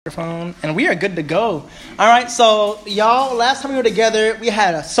Microphone, and we are good to go. All right, so y'all, last time we were together, we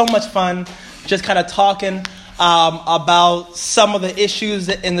had so much fun just kind of talking about some of the issues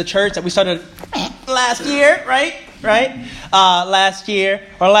in the church that we started last year, right? Last year,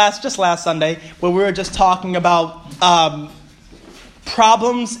 or last Sunday, where we were just talking about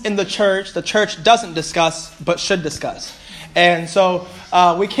problems in the church doesn't discuss, but should discuss. And so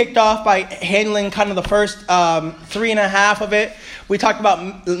we kicked off by handling kind of the first 3.5 of it. We talked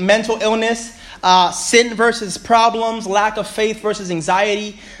about mental illness, sin versus problems, lack of faith versus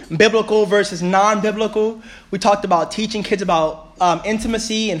anxiety, biblical versus non-biblical. We talked about teaching kids about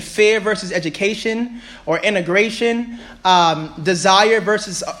intimacy and fear versus education or integration, desire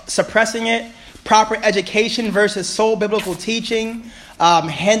versus suppressing it, proper education versus sole biblical teaching,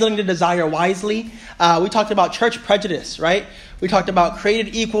 handling the desire wisely. We talked about church prejudice, right? We talked about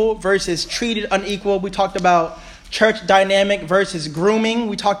created equal versus treated unequal. We talked about church dynamic versus grooming.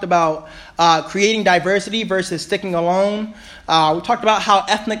 We talked about creating diversity versus sticking alone. We talked about how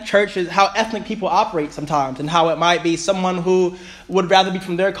ethnic people operate sometimes, and how it might be someone who would rather be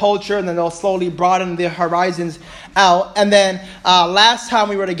from their culture, and then they'll slowly broaden their horizons out. And then last time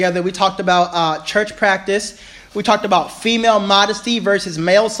we were together, we talked about church practice. We talked about female modesty versus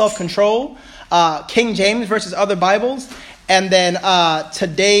male self-control, King James versus other Bibles. And then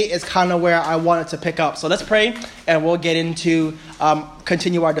today is kind of where I wanted to pick up. So let's pray, and we'll get into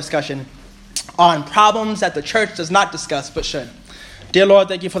continue our discussion on problems that the church does not discuss but should. Dear Lord,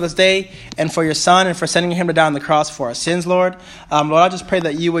 thank you for this day and for your Son and for sending him to die on the cross for our sins, Lord. Lord, I just pray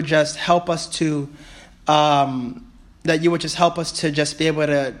that you would just help us to just be able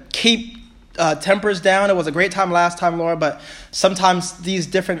to keep tempers down. It was a great time last time, Lord, but sometimes these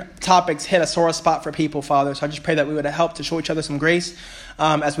different topics hit a sore spot for people, Father. So I just pray that we would help to show each other some grace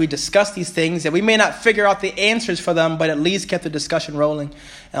as we discuss these things, that we may not figure out the answers for them, but at least get the discussion rolling.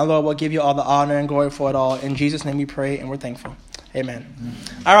 And Lord, we'll give you all the honor and glory for it all. In Jesus' name we pray, and we're thankful. Amen.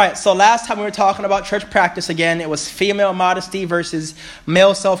 All right, so last time we were talking about church practice again. It was female modesty versus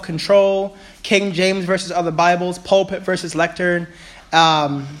male self-control, King James versus other Bibles, pulpit versus lectern.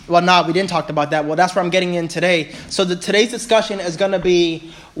 We didn't talk about that. Well, that's where I'm getting in today. So today's discussion is going to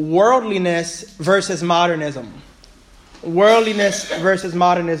be worldliness versus modernism. Worldliness versus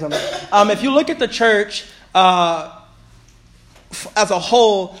modernism. If you look at the church as a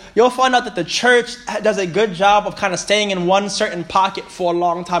whole, you'll find out that the church does a good job of kind of staying in one certain pocket for a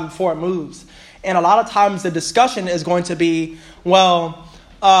long time before it moves. And a lot of times the discussion is going to be,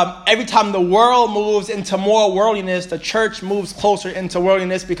 every time the world moves into more worldliness, the church moves closer into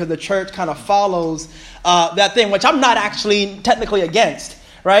worldliness because the church kind of follows that thing, which I'm not actually technically against,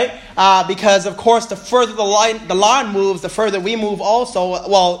 right? Because, of course, the further the line moves, the further we move also.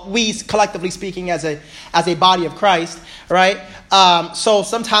 Well, we collectively speaking as a body of Christ, right? So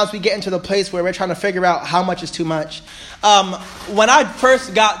sometimes we get into the place where we're trying to figure out how much is too much. When I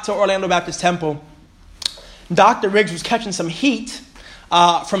first got to Orlando Baptist Temple, Dr. Riggs was catching some heat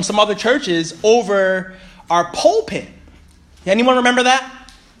from some other churches over our pulpit. Anyone remember that?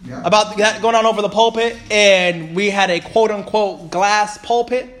 Yeah. About that going on over the pulpit? And we had a quote-unquote glass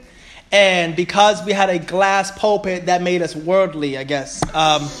pulpit. And because we had a glass pulpit, that made us worldly, I guess,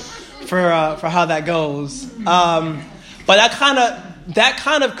 for how that goes. But that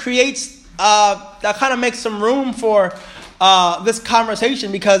kind of makes some room for this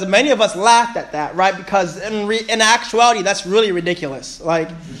conversation, because many of us laughed at that, right? Because in actuality, that's really ridiculous.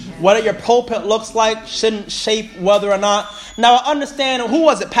 Like, what your pulpit looks like shouldn't shape whether or not. Now, I understand, who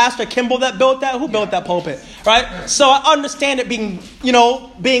was it? Pastor Kimball that built that? Who built that pulpit, right? So I understand it being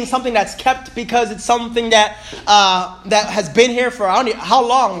something that's kept because it's something that has been here for, how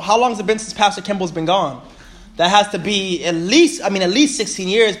long? How long has it been since Pastor Kimball's been gone? That has to be at least 16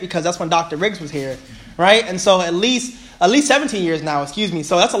 years, because that's when Dr. Riggs was here, right? And so at least 17 years now,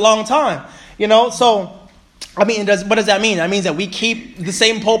 So that's a long time, So, what does that mean? That means that we keep the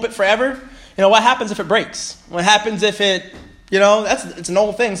same pulpit forever. What happens if it breaks? What happens if it, it's an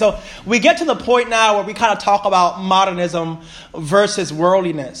old thing. So we get to the point now where we kind of talk about modernism versus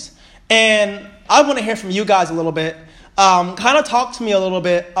worldliness. And I want to hear from you guys a little bit. Kind of talk to me a little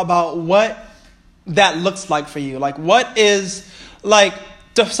bit about what that looks like for you. Like, what is,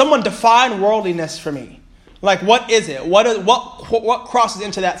 someone define worldliness for me. Like, what is it? What crosses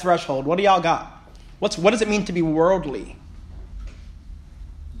into that threshold? What do y'all got? What does it mean to be worldly?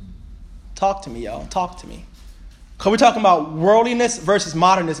 Talk to me, y'all. Talk to me. Because we're talking about worldliness versus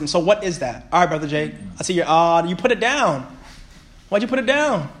modernism. So what is that? All right, Brother Jay. I see you put it down. Why'd you put it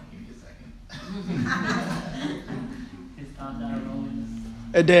down? Give me a second. It's not that worldliness.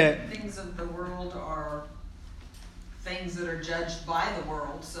 It did. Things of the world are things that are judged by the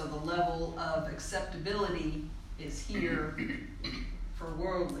world. So the level of acceptability is here for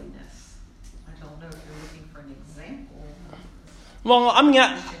worldliness. I don't know if you're looking for an example. Well,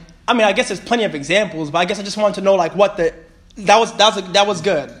 I guess there's plenty of examples, but I guess I just wanted to know like what that was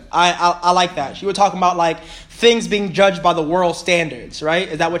good. I like that. You were talking about like things being judged by the world standards, right?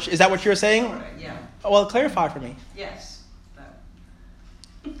 Is that what you're saying? Yeah. Well, clarify for me. Yes.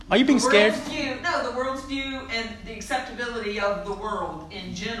 Are you being scared? The world's view and the acceptability of the world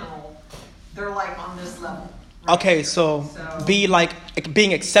in general, they're like on this level. Right? Okay, so be like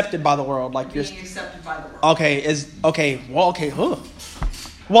being accepted by the world, like being accepted by the world.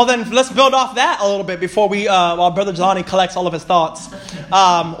 Well, then let's build off that a little bit before we while Brother Jelani collects all of his thoughts,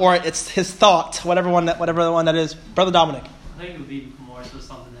 or it's his thought, whatever one that is. Brother Dominic. I think it would be more so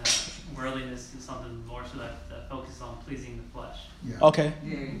something that worldliness is something more so that focuses on pleasing the flesh. Yeah. Okay.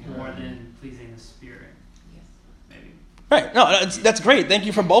 More than pleasing the spirit. Yes. Maybe. Right. No, that's great. Thank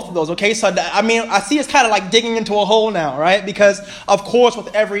you for both of those. Okay. So, I see it's kind of like digging into a hole now, right? Because, of course,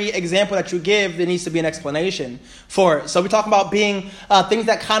 with every example that you give, there needs to be an explanation for it. So we're talking about being things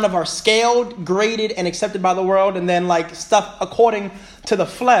that kind of are scaled, graded, and accepted by the world, and then like stuff according to the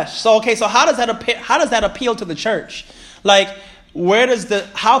flesh. So, okay. So how does that appeal to the church? Like,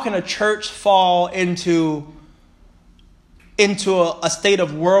 how can a church fall into a state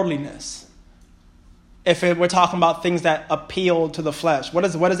of worldliness if we're talking about things that appeal to the flesh? What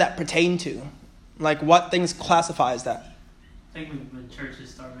does that pertain to? Like, what things classifies that? I think when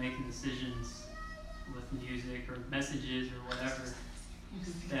churches start making decisions with music or messages or whatever,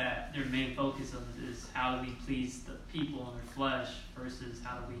 that their main focus is how do we please the people in their flesh versus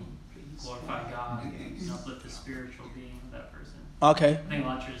how do we glorify God and uplift the spiritual being of that person. Okay. I think a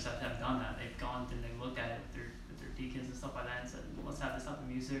lot of churches have done that. They've gone and they've looked at it with their deacons and stuff like that and said, well, let's have this type of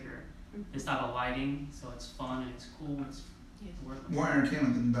music or this type of lighting so it's fun and it's cool and it's worthless. More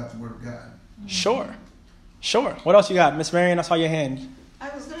entertainment than about the Word of God. Sure. What else you got? Miss Marion, I saw your hand. I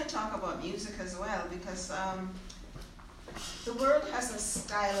was going to talk about music as well because the world has a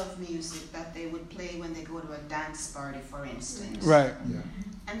style of music that they would play when they go to a dance party, for instance. Right. Yeah.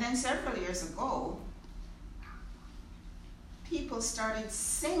 And then several years ago, people started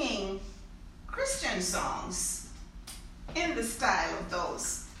singing Christian songs in the style of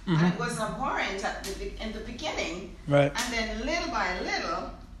those. Mm-hmm. And it was abhorrent in the beginning. Right. And then little by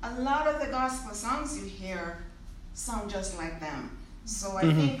little, a lot of the gospel songs you hear sound just like them. So I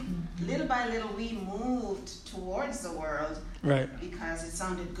think little by little we moved towards the world. Right. Because it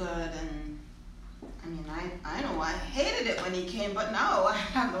sounded good, and I mean, I know I hated it when he came, but now I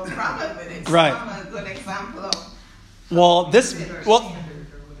have no problem with it. So right. I'm a good example of.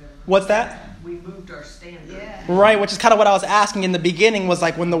 What's that? We moved our standard. Yeah. Right, which is kind of what I was asking in the beginning was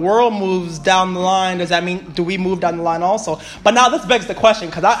like when the world moves down the line, does that mean, do we move down the line also? But now this begs the question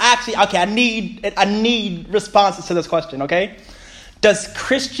because I need responses to this question, okay? Does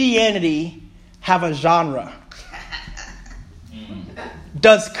Christianity have a genre?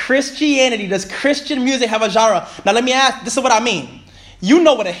 Does Christian music have a genre? Now let me ask, this is what I mean. You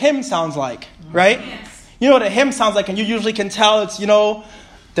know what a hymn sounds like, right? Yes. You know what a hymn sounds like, and you usually can tell it's,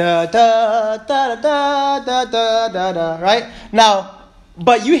 da da da da da da da da da, right? Now,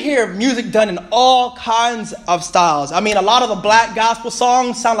 but you hear music done in all kinds of styles. I mean, a lot of the black gospel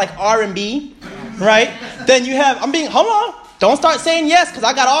songs sound like R&B, right? Then you have, hold on. Don't start saying yes, because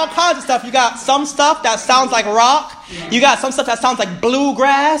I got all kinds of stuff. You got some stuff that sounds like rock. You got some stuff that sounds like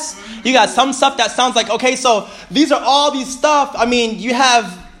bluegrass. You got some stuff that sounds like, okay, so these are all these stuff. I mean, you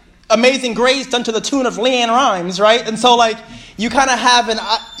have Amazing Grace done to the tune of LeAnn Rimes, right? And so, like, you kind of have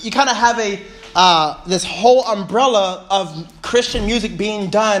this whole umbrella of Christian music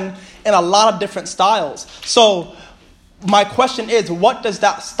being done in a lot of different styles. So my question is, what does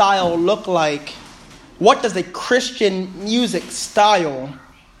that style look like? What does a Christian music style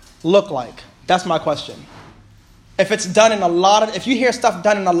look like? That's my question. If it's done in if you hear stuff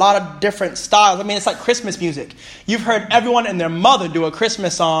done in a lot of different styles, I mean, it's like Christmas music. You've heard everyone and their mother do a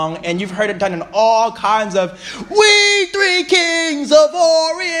Christmas song, and you've heard it done in all kinds of, we three kings of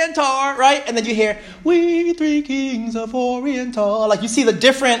Orient are, right? And then you hear, we three kings of Orient are. Like, you see the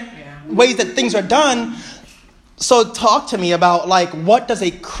different ways that things are done. So talk to me about, like, what does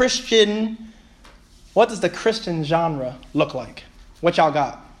the Christian genre look like? What y'all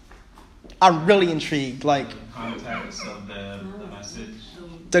got? I'm really intrigued. Like, context of the message.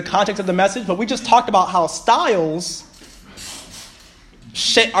 The context of the message, but we just talked about how styles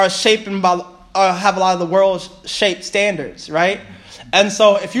are shaped by have a lot of the world's shaped standards, right? And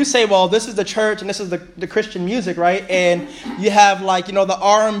so if you say, well, this is the church and this is the Christian music, right? And you have like, the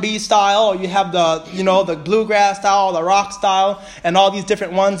R&B style, or you have the bluegrass style, the rock style, and all these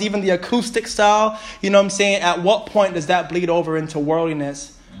different ones, even the acoustic style, what I'm saying? At what point does that bleed over into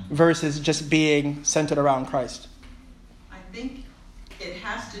worldliness versus just being centered around Christ? I think it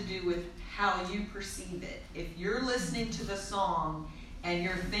has to do with how you perceive it. If you're listening to the song and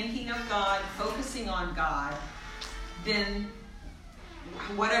you're thinking of God, focusing on God, then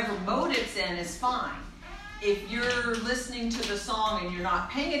whatever mode it's in is fine. If you're listening to the song and you're not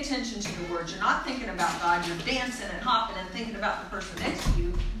paying attention to the words, you're not thinking about God, you're dancing and hopping and thinking about the person next to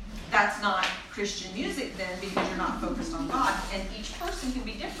you, that's not Christian music then, because you're not focused on God, and each person can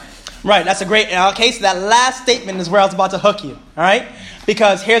be different. Right, that's a great case. That last statement is where I was about to hook you, all right?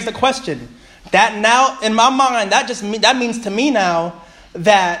 Because here's the question. That now, in my mind, that means to me now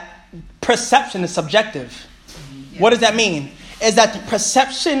that perception is subjective. Yeah. What does that mean? Is that the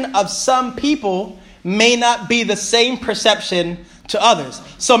perception of some people may not be the same perception to others.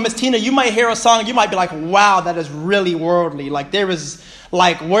 So, Miss Tina, you might hear a song, you might be like, wow, that is really worldly. Like, there is,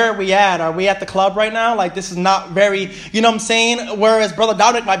 like, where are we at? Are we at the club right now? Like, this is not very, you know what I'm saying? Whereas Brother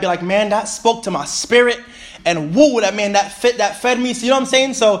Dominic might be like, man, that spoke to my spirit. And woo, that fed me. So, you know what I'm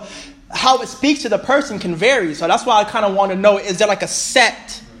saying? So, how it speaks to the person can vary. So, that's why I kind of want to know, is there like a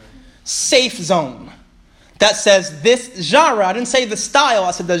set, safe zone that says this genre? I didn't say the style,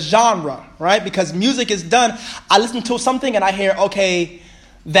 I said the genre, right? Because music is done. I listen to something and I hear, okay,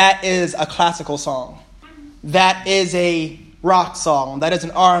 that is a classical song. That is a rock song. That is an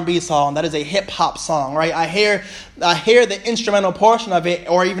R&B song. That is a hip hop song, right? I hear the instrumental portion of it,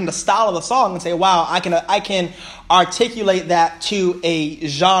 or even the style of the song, and say, wow, I can articulate that to a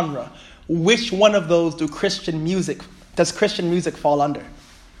genre. Which one of those does Christian music fall under?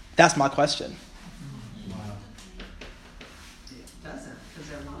 That's my question.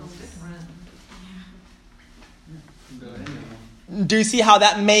 Do you see how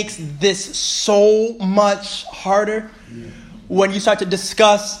that makes this so much harder? Yeah. When you start to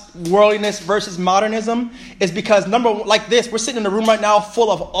discuss worldliness versus modernism? Is because like this, we're sitting in a room right now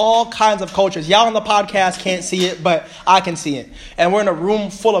full of all kinds of cultures. Y'all on the podcast can't see it, but I can see it. And we're in a room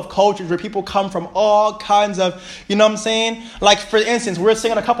full of cultures where people come from all kinds of, you know what I'm saying? Like, for instance, we're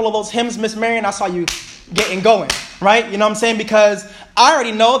singing a couple of those hymns, Miss Marion, I saw you getting going, right? You know what I'm saying? Because I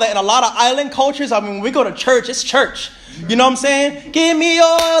already know that in a lot of island cultures, when we go to church, it's church. You know what I'm saying? Give me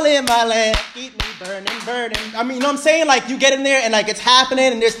oil in my lamp, keep me burning. You know what I'm saying? Like, you get in there and like it's happening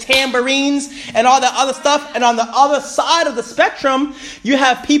and there's tambourines and all that other stuff. And on the other side of the spectrum, you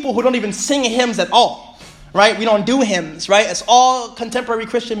have people who don't even sing hymns at all, right? We don't do hymns, right? It's all contemporary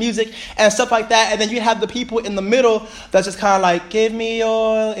Christian music and stuff like that. And then you have the people in the middle that's just kind of like, give me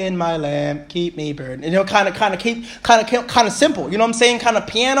oil in my lamp, keep me burning. Kind of simple. You know what I'm saying? Kind of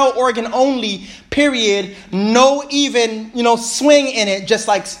piano, organ only, period. No even, swing in it, just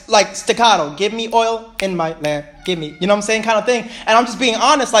like staccato. Give me oil in my lamp, give me, you know what I'm saying? Kind of thing. And I'm just being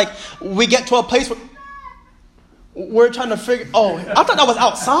honest, like, we get to a place where we're trying to figure, I thought that was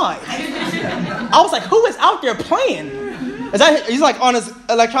outside. I was like, who is out there playing? He's like on his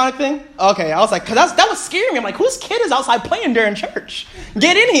electronic thing? Okay, I was like, because that was scaring me. I'm like, whose kid is outside playing during church?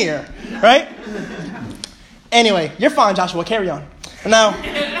 Get in here, right? Anyway, you're fine, Joshua, carry on. Now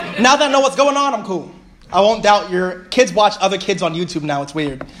that I know what's going on, I'm cool. I won't doubt your kids watch other kids on YouTube now. It's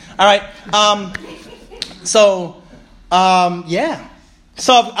weird. All right. Yeah.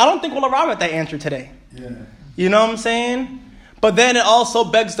 So I don't think we'll arrive at that answer today. Yeah. You know what I'm saying? But then it also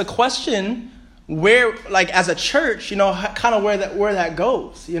begs the question, where, like, as a church, kind of where that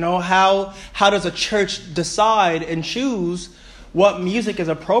goes. How does a church decide and choose what music is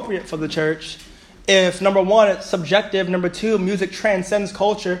appropriate for the church? If, number one, it's subjective. Number two, music transcends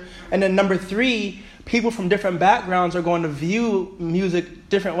culture. And then number three, people from different backgrounds are going to view music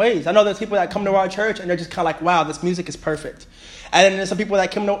different ways. I know there's people that come to our church and they're just kind of like, wow, this music is perfect. And then there's some people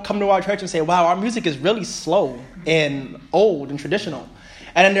that come to our church and say, wow, our music is really slow and old and traditional.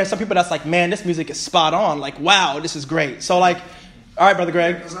 And then there's some people that's like, man, this music is spot on. Like, wow, this is great. So, like, all right, Brother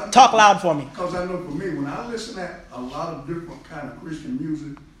Greg, talk loud for me. Because I know for me, when I listen at a lot of different kind of Christian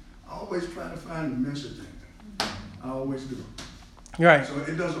music, I always try to find the message in it. I always do. You're right. So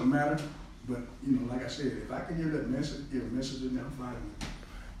it doesn't matter. But, like I said, if I can hear that message, in there, I'm fine with it.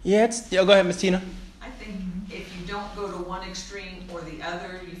 Yeah, go ahead, Miss Tina. I think if you don't go to one extreme or the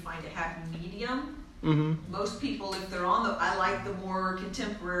other, you find a happy medium. Mm-hmm. Most people, if they're I like the more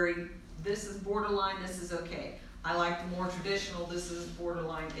contemporary, this is borderline, this is okay. I like the more traditional, this is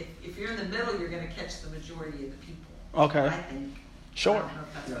borderline. If you're in the middle, you're going to catch the majority of the people. Okay. I think. Sure. I don't know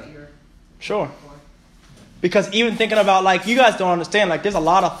if that's what you're Sure. for. Because even thinking about, like, you guys don't understand, like, there's a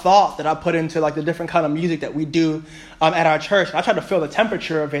lot of thought that I put into, like, the different kind of music that we do at our church. I try to feel the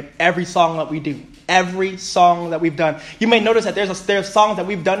temperature of it every song that we do. Every song that we've done. You may notice that there's songs that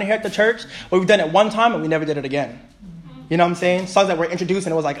we've done here at the church where we've done it one time and we never did it again. You know what I'm saying? Songs that were introduced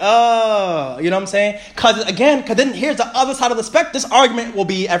and it was like, oh, you know what I'm saying? Because then here's the other side of the spectrum. This argument will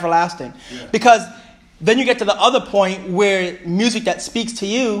be everlasting. Yeah. Because then you get to the other point where music that speaks to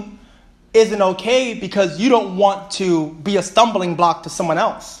you isn't okay because you don't want to be a stumbling block to someone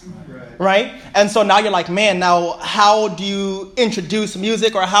else. Right? And so now you're like, man, now how do you introduce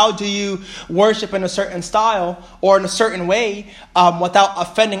music or how do you worship in a certain style or in a certain way without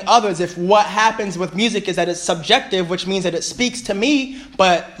offending others if what happens with music is that it's subjective, which means that it speaks to me,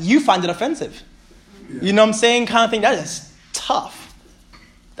 but you find it offensive. Yeah. You know what I'm saying? Kind of thing. That is tough.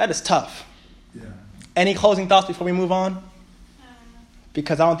 That is tough. Yeah. Any closing thoughts before we move on?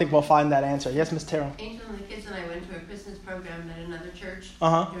 Because I don't think we'll find that answer. Yes, Ms. Terrell? Angel and the kids and I went to a Christmas program at another church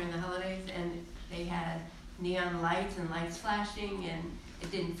during the holidays, and they had neon lights and lights flashing, and it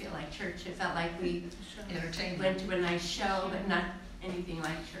didn't feel like church. It felt like we went to a nice show, but not anything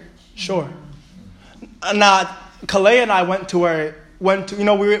like church. Sure. Now, Kalea and I went to, you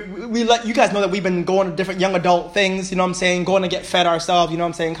know, we let you guys know that we've been going to different young adult things, you know what I'm saying, going to get fed ourselves, you know what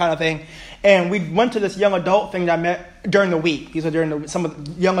I'm saying, kind of thing. And we went to this young adult thing that I met during the week. These are some of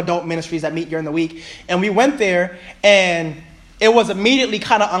the young adult ministries that meet during the week. And we went there, and it was immediately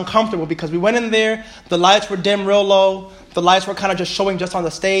kind of uncomfortable because we went in there, the lights were dim real low, the lights were kind of just showing just on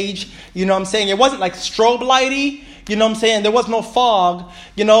the stage, you know what I'm saying? It wasn't like strobe lighty, you know what I'm saying? There was no fog,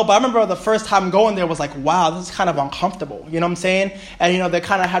 you know, but I remember the first time going there was like, wow, this is kind of uncomfortable, you know what I'm saying? And, you know, they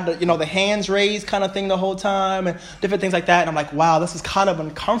kind of had the hands raised kind of thing the whole time and different things like that. And I'm like, wow, this is kind of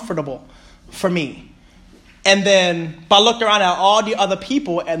uncomfortable for me. And then, but I looked around at all the other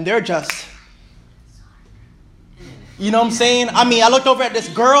people and they're just, you know what I'm saying? I mean, I looked over at this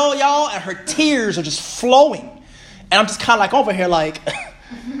girl, y'all, and her tears are just flowing. And I'm just kind of like over here like,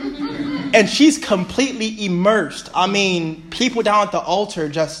 and she's completely immersed. I mean, people down at the altar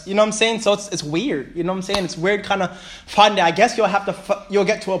just, you know what I'm saying? So it's weird, you know what I'm saying? It's weird kind of finding it. I guess you'll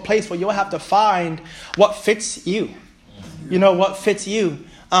get to a place where you'll have to find what fits you. You know, what fits you.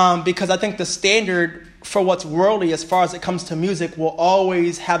 Because I think the standard for what's worldly as far as it comes to music will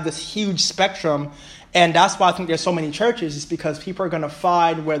always have this huge spectrum. And that's why I think there's so many churches, is because people are going to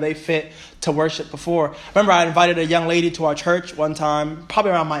find where they fit to worship before. Remember, I invited a young lady to our church one time,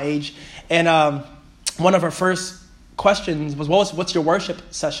 probably around my age. And one of her first questions was, what's your worship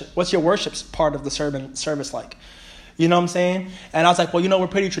session? What's your worship part of the service like? You know what I'm saying? And I was like, well, you know, we're a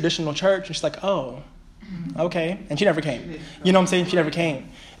pretty traditional church. And she's like, oh, okay. And she never came. You know what I'm saying? She never came.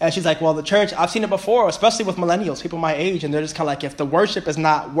 And she's like, well, the church, I've seen it before, especially with millennials, people my age, and they're just kind of like, if the worship is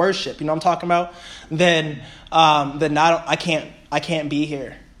not worship, you know what I'm talking about, then I can't be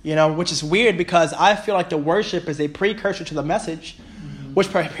here, you know, which is weird because I feel like the worship is a precursor to the message,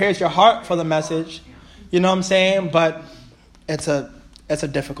 which prepares your heart for the message, you know what I'm saying? But it's a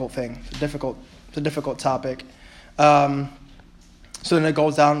difficult thing. It's a difficult topic. So then it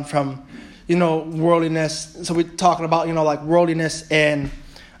goes down from, you know, worldliness. So we're talking about, you know, like worldliness and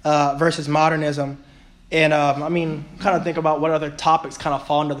versus modernism. And I mean, kind of think about what other topics kind of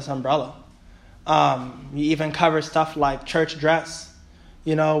fall under this umbrella. You even cover stuff like church dress.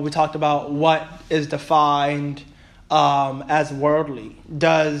 You know, we talked about what is defined as worldly.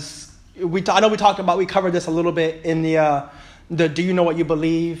 We covered this a little bit in the Do You Know What You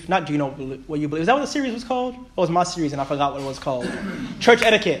Believe? Not Do You Know What You Believe. Is that what the series was called? It was my series and I forgot what it was called. Church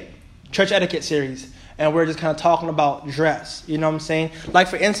etiquette series. And we're just kind of talking about dress. You know what I'm saying? Like,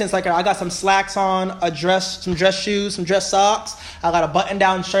 for instance, like I got some slacks on, some dress shoes, some dress socks. I got a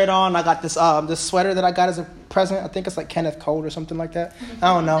button-down shirt on. I got this sweater that I got as a present. I think it's like Kenneth Cole or something like that.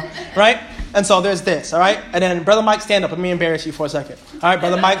 I don't know. Right? And so there's this, all right? And then Brother Mike, stand up. Let me embarrass you for a second. All right,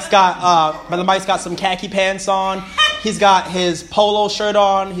 Brother Mike's got some khaki pants on. He's got his polo shirt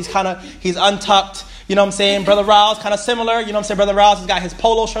on. He's untucked. You know what I'm saying? Brother Rouse, kind of similar. You know what I'm saying? Brother Rouse has got his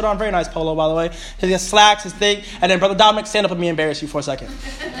polo shirt on. Very nice polo, by the way. He has slacks, his thing. And then Brother Dominic, stand up. Let me embarrass you for a second.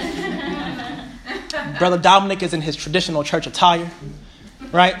 Brother Dominic is in his traditional church attire,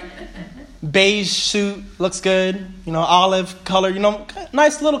 right? Beige suit, looks good. You know, olive color. You know,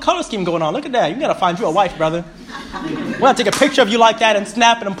 nice little color scheme going on. Look at that. You got to find you a wife, brother. We're going to take a picture of you like that and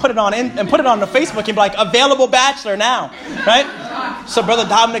snap it and put it on the Facebook and be like, available bachelor now, right? So Brother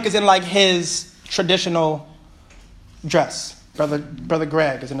Dominic is in like his traditional dress. Brother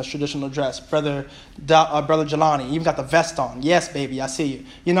Greg is in a traditional dress. Brother Jelani, you even got the vest on. Yes, baby, I see you.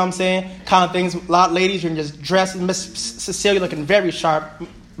 You know what I'm saying? Kind of things. A lot of ladies, you're just dressed. Miss Cecilia looking very sharp.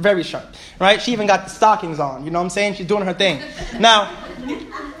 Very sharp, right? She even got the stockings on. You know what I'm saying? She's doing her thing. Now,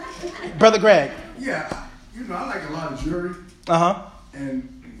 Brother Greg. Yeah, I like a lot of jewelry.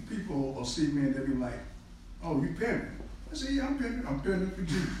 And people will see me and they'll be like, "Oh, you pimping?" I say, "Yeah, I'm pimping. I'm pimping for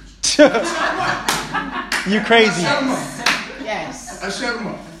Jesus." You crazy? I shut them up. Yes. I shut them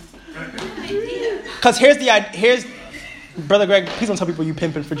up. Because here's Brother Greg. Please don't tell people you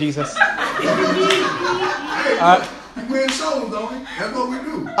pimping for Jesus. You win souls, don't we? That's what we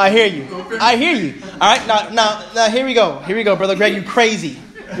do. I hear you. All right, now here we go. Brother Greg. You crazy.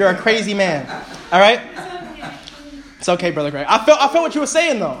 You're a crazy man. All right. It's okay, Brother Greg. I felt what you were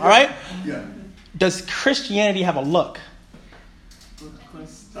saying, though. All right? Yeah. Does Christianity have a look?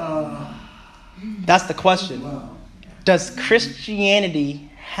 That's the question. Wow. Does Christianity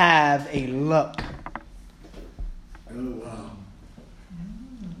have a look? Oh, wow.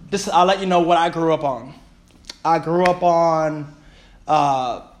 I'll let you know what I grew up on. I grew up on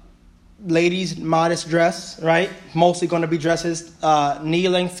ladies' modest dress, right? Mostly going to be dresses,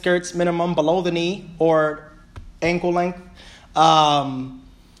 knee-length skirts minimum, below the knee, or ankle length. What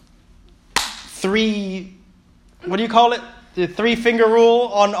do you call it? The 3-finger rule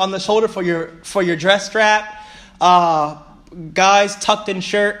on the shoulder for your dress strap. Guys tucked in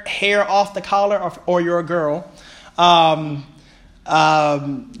shirt, hair off the collar, or you're a girl.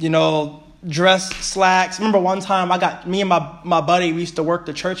 Dress slacks. Remember one time me and my buddy, we used to work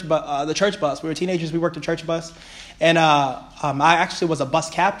the church bus. We were teenagers. We worked the church bus, and I actually was a bus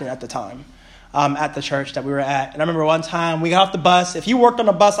captain at the time. At the church that we were at. And I remember one time we got off the bus. If you worked on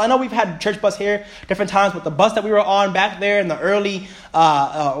a bus, I know we've had church bus here different times, but the bus that we were on back there in the early,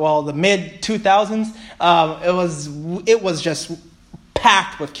 the mid 2000s, it was just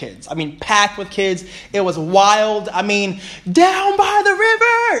packed with kids. It was wild. Down by the river.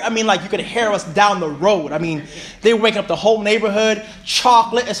 You could hear us down the road. They were waking up the whole neighborhood.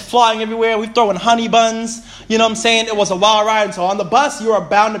 Chocolate is flying everywhere. We throwing honey buns. You know what I'm saying? It was a wild ride. And so on the bus, you are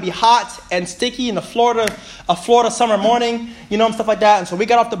bound to be hot and sticky in a Florida summer morning. Stuff like that. And so we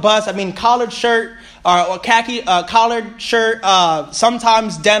got off the bus. Collared shirt. Or khaki collared shirt,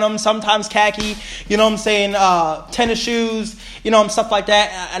 sometimes denim, sometimes khaki, tennis shoes, stuff like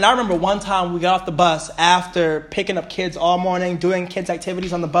that. And I remember one time we got off the bus after picking up kids all morning, doing kids'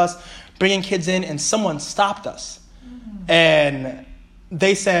 activities on the bus, bringing kids in, and someone stopped us. And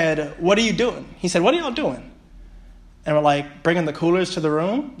they said, "What are you doing?" He said, "What are y'all doing?" And we're like, "Bringing the coolers to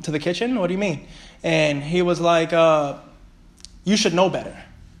the kitchen? What do you mean?" And he was like, "You should know better.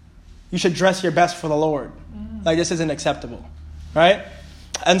 You should dress your best for the Lord. This isn't acceptable." Right?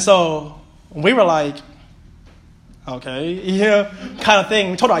 And so we were like, okay, yeah, kind of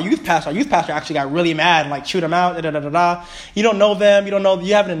thing. We told our youth pastor actually got really mad and chewed him out. You don't know them.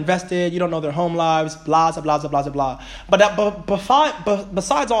 You haven't invested. You don't know their home lives. Blah, blah, blah, blah, blah. But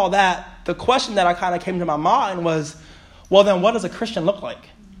besides all that, the question that I kind of came to my mind was, well, then what does a Christian look like?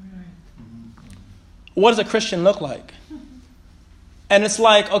 What does a Christian look like? And it's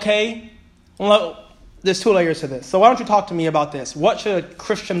okay, well, there's 2 layers to this. So why don't you talk to me about this? What should a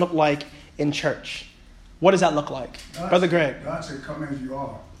Christian look like in church? What does that look like? Brother Greg. God said, "Come as you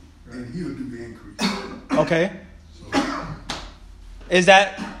are, and He'll do the increase." Okay. Is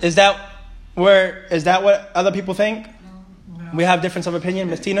that what other people think? No. We have difference of opinion.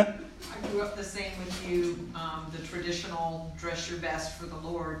 Miss Tina? I grew up the same with you, the traditional dress your best for the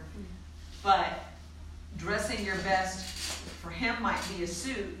Lord. But dressing your best for him might be a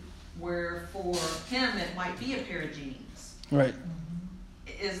suit, where for him it might be a pair of jeans. Right.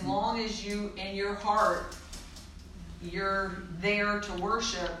 As long as you, in your heart, you're there to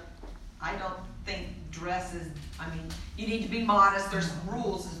worship, I don't think dress is, you need to be modest. There's some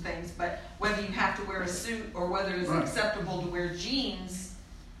rules and things, but whether you have to wear a suit or whether it's acceptable to wear jeans,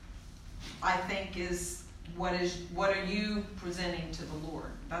 I think is what are you presenting to the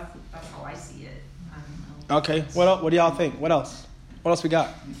Lord? That's how I see it. Okay. What do y'all think? What else? What else we got?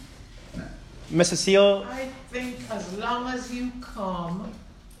 Mrs. Seal? I think as long as you come,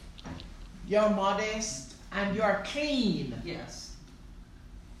 you're modest and you're clean. Yes.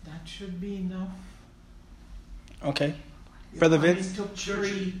 That should be enough. Okay. Brother Vince? To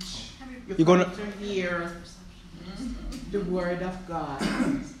preach. You're going to hear the word of God.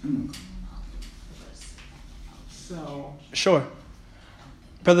 So. Sure.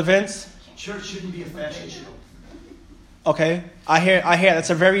 Brother Vince? Church shouldn't be a fashion show. Okay, I hear.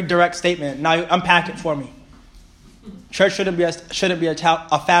 That's a very direct statement. Now unpack it for me. Church shouldn't be a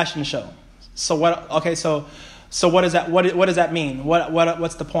fashion show. So what? Okay, so what does that? What does that mean?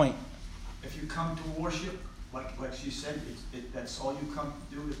 What's the point? If you come to worship, like she said, that's all you come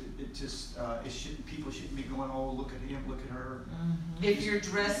to do? It just people shouldn't be going, oh, look at him, look at her. Mm-hmm. If you're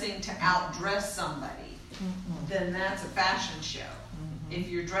dressing to outdress somebody, then that's a fashion show. If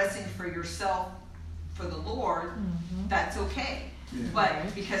you're dressing for yourself, for the Lord, that's okay. Yeah.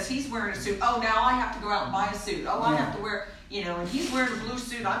 But because he's wearing a suit, oh, now I have to go out and buy a suit. Oh, I have to wear, and he's wearing a blue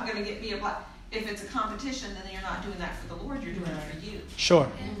suit, I'm going to get me a black. If it's a competition, then you're not doing that for the Lord, you're doing it for you. Sure.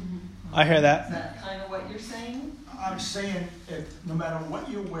 I hear that. Is that kind of what you're saying? I'm saying, no matter what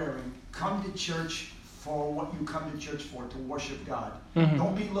you're wearing, come to church for what you come to church for, to worship God.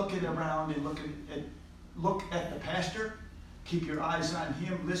 Don't be looking around and look at the pastor. Keep your eyes on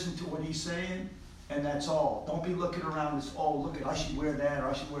him, listen to what he's saying, and that's all. Don't be looking around as, I should wear that or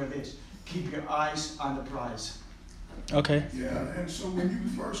I should wear this. Keep your eyes on the prize. Okay. Yeah, and so when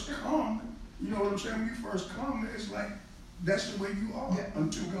you first come, you know what I'm saying? When you first come, it's like, that's the way you are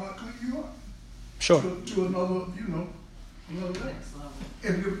until God clean you up. Sure. To another, another level.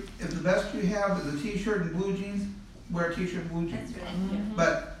 If the best you have is a t-shirt and blue jeans, wear a t-shirt and blue jeans. That's right.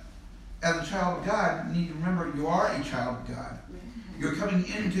 But as a child of God, you need to remember you are a child of God. You're coming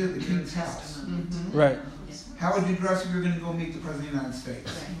into the King's house. Right. How would you dress if you're going to go meet the President of the United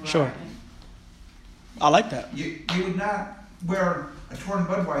States? Sure. I like that. You would not wear a torn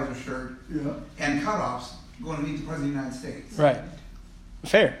Budweiser shirt and cutoffs going to meet the President of the United States. Right.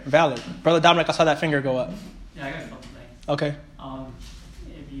 Fair. Valid. Brother Dominic, I saw that finger go up. Yeah, I got a couple things. Okay.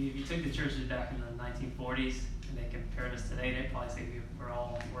 If you took the churches back in the 1940s and they compared us today, they'd probably say we're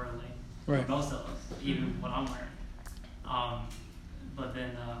all worldly. Right. Most of us, even what I'm wearing. But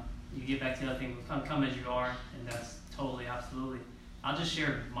then you get back to the other thing, come as you are, and that's totally, absolutely. I'll just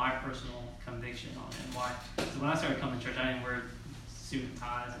share my personal conviction on it and why. So when I started coming to church, I didn't wear suit and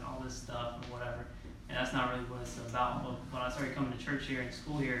ties and all this stuff and whatever. And that's not really what it's about. But when I started coming to church here and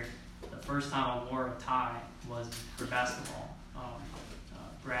school here, the first time I wore a tie was for basketball.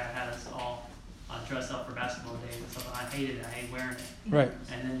 Brad had us all dress up for basketball day and stuff, and I hated it. I hated wearing it. Right.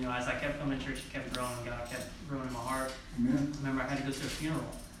 And then, as I kept coming to church, it kept growing, and God kept growing in my heart. Amen. I remember I had to go to a funeral,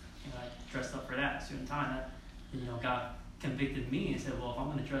 and I dressed up for that, suit and tie. God convicted me and said, well, if I'm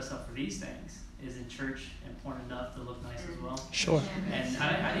going to dress up for these things, isn't church important enough to look nice as well? Sure. And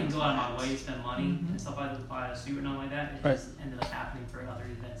I didn't go out of my way to spend money and stuff like that to buy a suit or nothing like that. It just ended up happening for other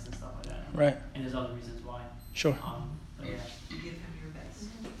events and stuff like that. Right. And there's other reasons why. Sure. But yeah. You give him your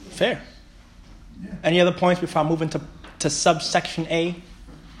best. Fair. Yeah. Any other points before I move into subsection A?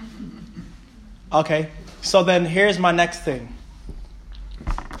 Okay. So then here's my next thing.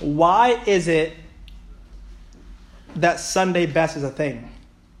 Why is it that Sunday best is a thing?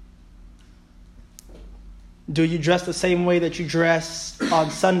 Do you dress the same way that you dress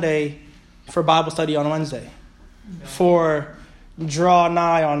on Sunday for Bible study on Wednesday? No. For draw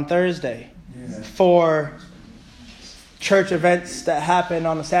nigh on Thursday? Yeah. For church events that happen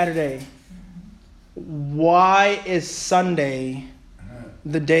on a Saturday? Why is Sunday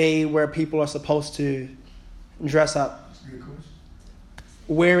the day where people are supposed to dress up? That's a good question.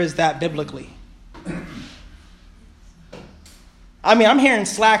 Where is that biblically? I mean, I'm hearing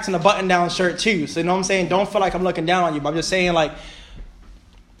slacks and a button-down shirt too. So, you know what I'm saying? Don't feel like I'm looking down on you. But I'm just saying, like,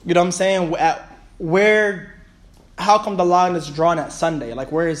 you know what I'm saying? How come the line is drawn at Sunday?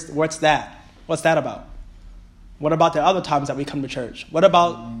 Like, what's that? What's that about? What about the other times that we come to church? What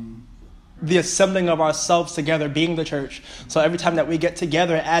about the assembling of ourselves together, being the church? So every time that we get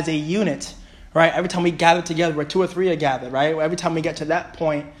together as a unit, right? Every time we gather together, where 2 or 3 are gathered, right? Every time we get to that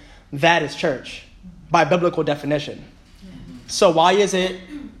point, that is church by biblical definition. So why is it,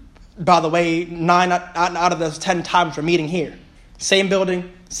 by the way, 9 out of those 10 times we're meeting here? Same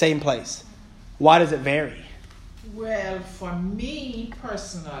building, same place. Why does it vary? Well, for me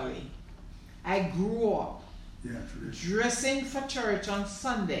personally, I grew up dressing for church on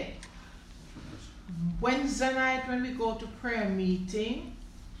Sunday. Wednesday night when we go to prayer meeting,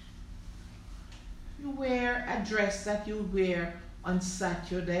 you wear a dress that you wear on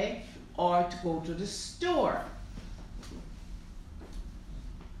Saturday or to go to the store.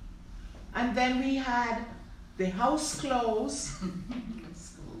 And then we had the house clothes.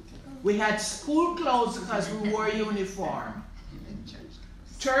 We had school clothes because we wore uniform.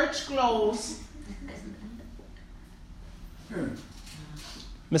 Church clothes.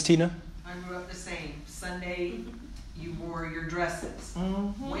 Miss Tina? I grew up the same. Sunday, you wore your dresses.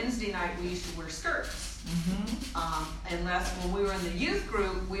 Wednesday night, we used to wear skirts. Unless when we were in the youth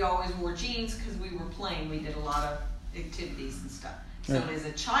group, we always wore jeans because we were playing. We did a lot of activities and stuff. So as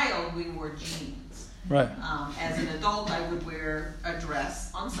a child, we wore jeans. Right. As an adult, I would wear a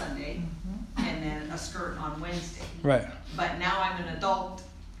dress on Sunday and then a skirt on Wednesday. Right. But now I'm an adult.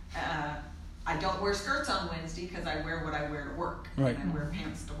 I don't wear skirts on Wednesday because I wear what I wear to work. Right. And I wear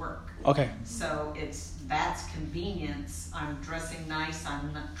pants to work. Okay. So that's convenience. I'm dressing nice,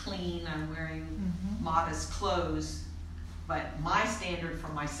 I'm not clean, I'm wearing modest clothes. But my standard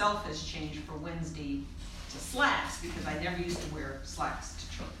for myself has changed for Wednesday to slacks because I never used to wear slacks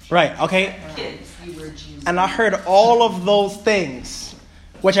to church. Right, okay. Kids, you wear jeans. And I heard all of those things,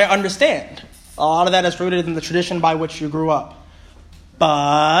 which I understand. A lot of that is rooted in the tradition by which you grew up.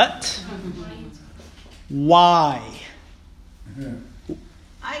 But why?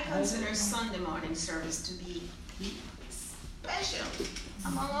 I consider Sunday morning service to be special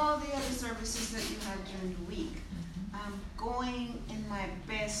among all the other services that you have during the week. I'm going in my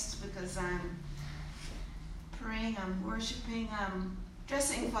best because I'm praying, I'm worshiping, I'm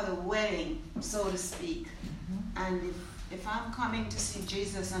dressing for the wedding, so to speak. And if I'm coming to see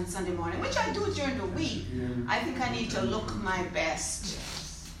Jesus on Sunday morning, which I do during the week, I think I need to look my best.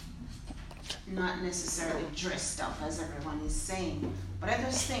 Not necessarily dressed up as everyone is saying. But I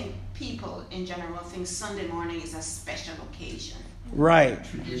just think people in general think Sunday morning is a special occasion. Right.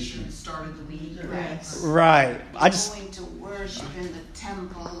 Tradition, start of the week. Right. I just going to worship in the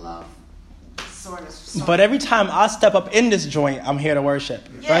temple of sort of. But every time I step up in this joint, I'm here to worship.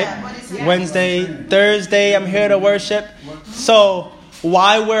 Yeah, right? Wednesday, Thursday, I'm here to worship. So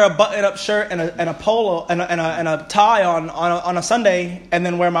why wear a button-up shirt and a polo and a tie on a Sunday, and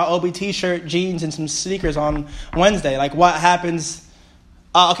then wear my OB t-shirt, jeans, and some sneakers on Wednesday? Like, what happens?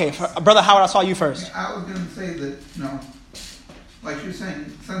 Okay, Brother Howard, I saw you first. I was going to say that, like you're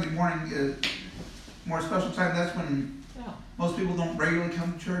saying, Sunday morning is more special time. That's when most people don't regularly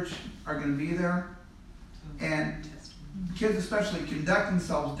come to church, are going to be there. And kids especially conduct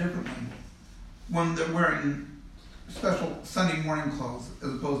themselves differently when they're wearing special Sunday morning clothes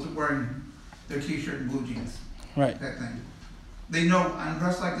as opposed to wearing their t-shirt and blue jeans. Right. That thing. They know I'm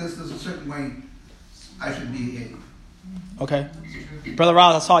dressed like this. There's a certain way I should behave. Okay. Brother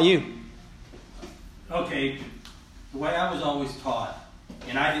Ross, I saw you. Okay. The way I was always taught,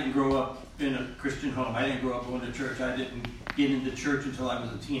 and I didn't grow up in a Christian home. I didn't grow up going to church. I didn't get into church until I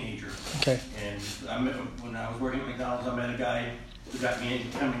was a teenager. Okay. And when I was working at McDonald's, I met a guy who got me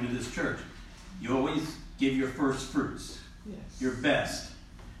into coming to this church. You always give your first fruits, your best.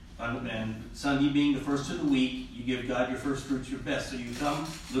 And Sunday being the first of the week, you give God your first fruits, your best. So you come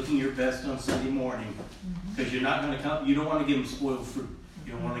looking your best on Sunday morning, because you're not going to come. You don't want to give them spoiled fruit.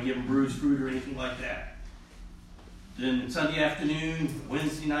 You don't want to give them bruised fruit or anything like that. Then Sunday afternoon,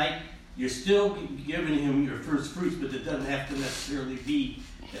 Wednesday night, you're still giving him your first fruits, but it doesn't have to necessarily be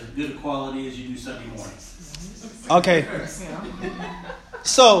as good a quality as you do Sunday morning. Okay.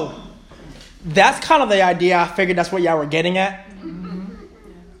 So that's kind of the idea. I figured that's what y'all were getting at.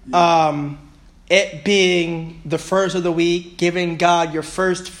 It being the first of the week, giving God your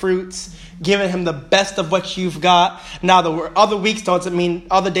first fruits, giving him the best of what you've got. Now, the other weeks doesn't mean,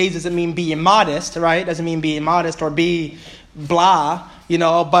 other days doesn't mean being modest, right? Doesn't mean being modest or be blah,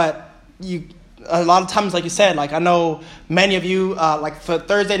 but a lot of times, like you said, like I know many of you, like for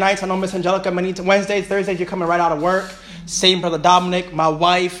Thursday nights, I know Miss Angelica, Wednesdays, Thursdays, you're coming right out of work. Same Brother Dominic, my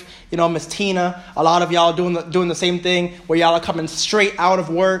wife, Miss Tina, a lot of y'all doing the same thing where y'all are coming straight out of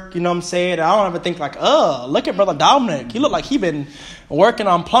work, you know what I'm saying? And I don't ever think like, look at Brother Dominic. He look like he been working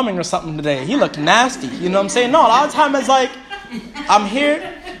on plumbing or something today. He looked nasty, you know what I'm saying? No, a lot of times it's like, I'm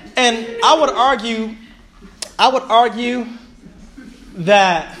here, and I would argue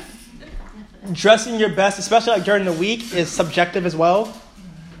that dressing your best, especially like during the week, is subjective as well,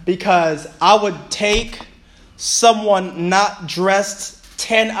 because I would take someone not dressed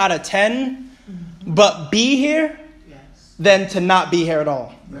 10 out of 10, but be here, than to not be here at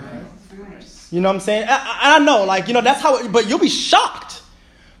all. You know what I'm saying? I know, that's how, but you'll be shocked.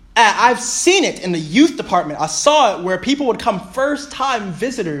 I've seen it in the youth department. I saw it where people would come, first-time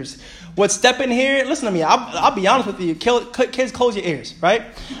visitors would step in here. Listen to me. I'll be honest with you. Kids, close your ears, right?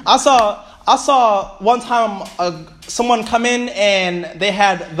 I saw one time someone come in and they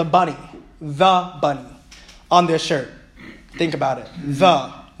had the bunny on their shirt. Think about it.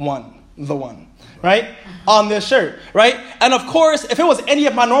 The one, right? On their shirt, right? And of course, if it was any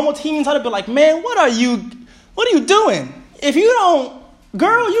of my normal teens, I'd have been like, man, what are you doing? If you don't,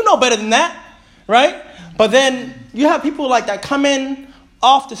 girl, you know better than that, right? But then you have people like that come in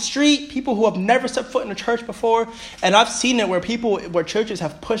off the street, people who have never stepped foot in a church before. And I've seen it where churches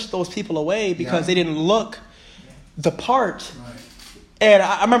have pushed those people away because they didn't look the part. Right. And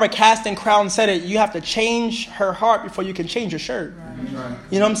I remember Casting Crown said it, you have to change her heart before you can change your shirt. Right.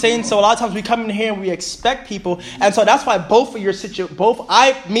 You know what I'm saying? So a lot of times we come in here and we expect people. And so that's why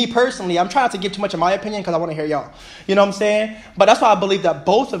me personally, I'm trying not to give too much of my opinion because I want to hear y'all. You know what I'm saying? But that's why I believe that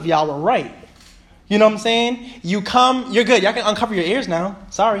both of y'all were right. You know what I'm saying? You come, you're good. Y'all can uncover your ears now.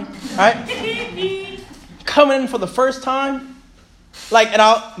 Sorry. All right? Coming in for the first time. Like,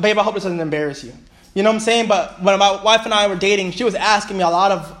 and babe, I hope this doesn't embarrass you. You know what I'm saying? But when my wife and I were dating, she was asking me a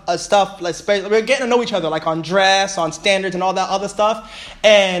lot of stuff. Like, we were getting to know each other, like on dress, on standards, and all that other stuff.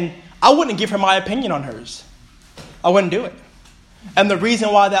 And I wouldn't give her my opinion on hers. I wouldn't do it. And the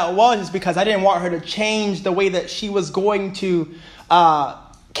reason why that was is because I didn't want her to change the way that she was going to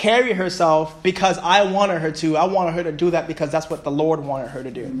carry herself, because I wanted her to. I wanted her to do that because that's what the Lord wanted her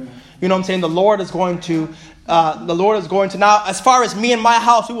to do. Amen. You know what I'm saying? The Lord is going to now, as far as me and my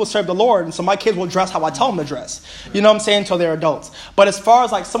house, we will serve the Lord. And so my kids will dress how I tell them to dress. You know what I'm saying? Until they're adults. But as far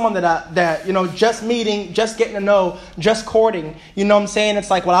as like someone that you know, just meeting, just getting to know, just courting, you know what I'm saying? It's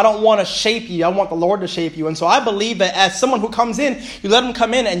like, well, I don't want to shape you. I want the Lord to shape you. And so I believe that as someone who comes in, you let them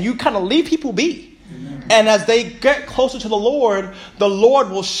come in and you kind of leave people be. And as they get closer to the Lord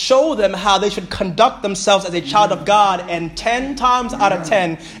will show them how they should conduct themselves as a child of God. And 10 times out of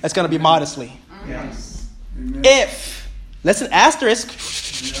 10, it's going to be modestly. Yes. If, listen, asterisk,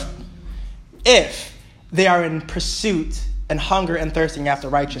 if they are in pursuit and hunger and thirsting after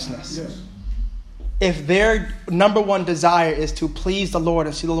righteousness. Yes. If their number one desire is to please the Lord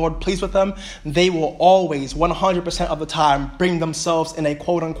and see the Lord pleased with them, they will always, 100% of the time, bring themselves in a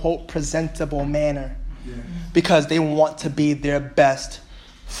quote-unquote presentable manner. Yeah. Because they want to be their best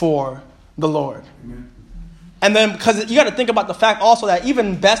for the Lord. Amen. And then, because you got to think about the fact also that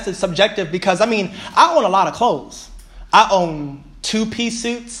even best is subjective, because, I mean, I own a lot of clothes. I own 2-piece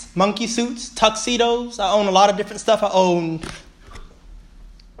suits, monkey suits, tuxedos. I own a lot of different stuff. I own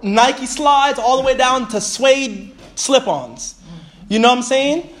Nike slides all the way down to suede slip-ons. You know what I'm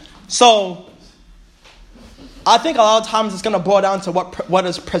saying? So I think a lot of times it's going to boil down to what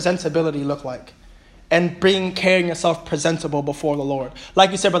does presentability look like, and carrying yourself presentable before the Lord. Like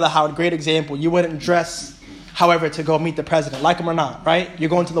you said, Brother Howard, great example. You wouldn't dress, however, to go meet the president, like him or not, right? You're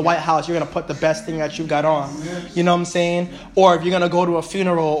going to the White House, you're going to put the best thing that you got on. You know what I'm saying? Or if you're going to go to a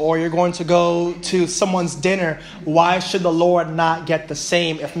funeral, or you're going to go to someone's dinner, why should the Lord not get the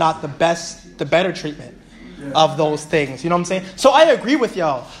same, if not the best, the better treatment of those things? You know what I'm saying? So I agree with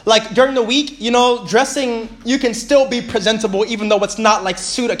y'all. Like during the week, you know, dressing, you can still be presentable even though it's not like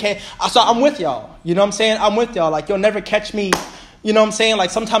suit, okay? So I'm with y'all. You know what I'm saying? I'm with y'all. Like you'll never catch me. You know what I'm saying? Like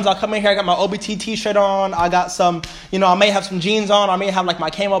sometimes I'll come in here, I got my OBT t-shirt on, I got some, you know, I may have some jeans on, I may have like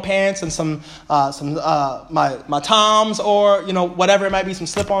my camo pants and some my Toms, or, you know, whatever it might be, some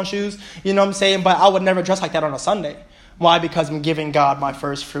slip-on shoes. You know what I'm saying? But I would never dress like that on a Sunday. Why? Because I'm giving God my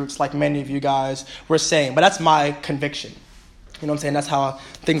first fruits, like many of you guys were saying. But that's my conviction. You know what I'm saying? That's how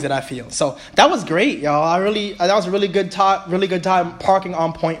things that I feel. So that was great, y'all. That was a really good time parking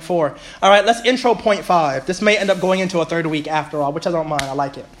on point 4. All right, let's intro point 5. This may end up going into a third week after all, which I don't mind. I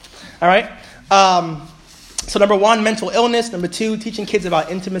like it. All right. So number 1, mental illness. Number 2, teaching kids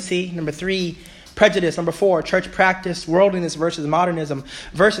about intimacy. Number 3, prejudice. Number 4, church practice, worldliness versus modernism.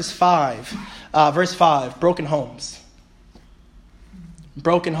 Verse 5, broken homes.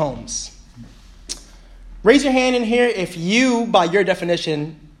 Broken homes. Raise your hand in here if you, by your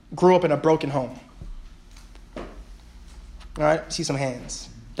definition, grew up in a broken home. All right, see some hands.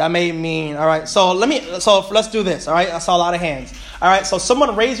 That may mean, all right, so let's do this, all right? I saw a lot of hands. All right, so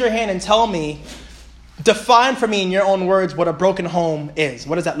someone raise your hand and tell me, define for me in your own words what a broken home is.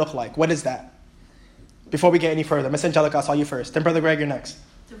 What does that look like? What is that? Before we get any further. Miss Angelica, I saw you first. Then Brother Greg, you're next.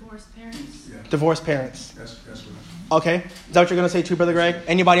 Divorced parents. Yeah. Divorced parents. That's what Okay, is that what you're going to say too, Brother Greg?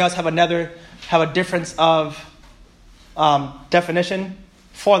 Anybody else have a difference of definition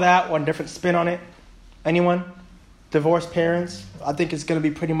for that, or a different spin on it? Anyone? Divorced parents. I think it's going to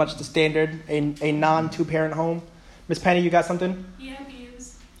be pretty much the standard, a non-2-parent home. Miss Penny, you got something? Yeah,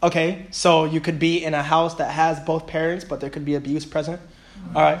 abuse. Okay, so you could be in a house that has both parents, but there could be abuse present.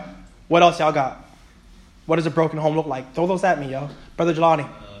 All right, what else y'all got? What does a broken home look like? Throw those at me, yo. Brother Jelani.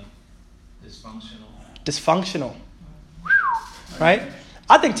 Dysfunctional. Right?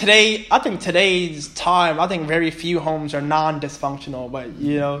 I think today's time, I think very few homes are non-dysfunctional,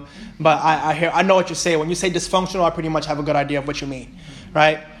 but I know what you're saying. When you say dysfunctional, I pretty much have a good idea of what you mean,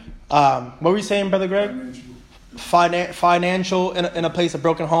 right? What were you saying, Brother Greg? Financial in a place, a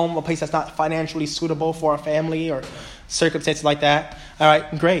broken home, a place that's not financially suitable for a family or circumstances like that. All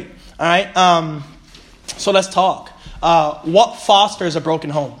right, great. All right, so let's talk. What fosters a broken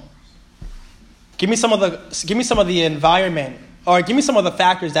home? Give me some of the environment. Or give me some of the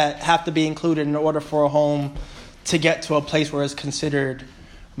factors that have to be included in order for a home to get to a place where it's considered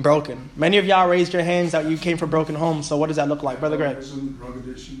broken. Many of y'all raised your hands that you came from broken homes. So what does that look like, Brother Greg? Drug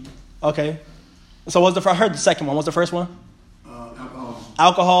addiction. Okay. So I heard the second one. What's the first one? Alcoholism.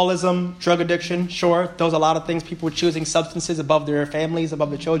 Alcoholism, drug addiction, sure. Those are a lot of things. People choosing substances above their families,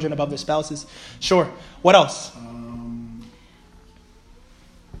 above their children, above their spouses. Sure. What else?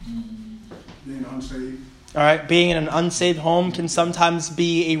 Being unsaved. All right. Being in an unsaved home can sometimes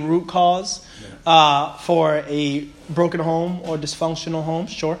be a root cause for a broken home or dysfunctional home.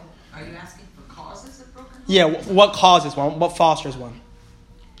 Sure. Are you asking for causes of broken homes? Yeah. What causes one? What fosters one?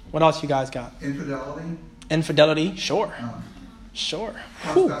 What else you guys got? Infidelity. Infidelity. Sure. Sure.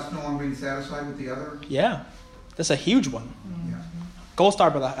 That's no longer being satisfied with the other. Yeah. That's a huge one. Yeah. Gold star,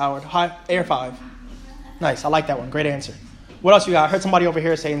 Brother Howard. High, Air 5. Nice. I like that one. Great answer. What else you got? I heard somebody over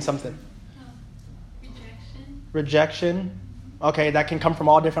here saying something. Rejection. Okay, that can come from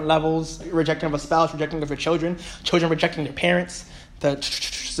all different levels. Rejecting of a spouse, rejecting of your children, children rejecting their parents.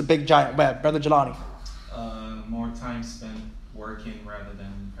 It's a big giant web. Brother Jelani. More time spent working rather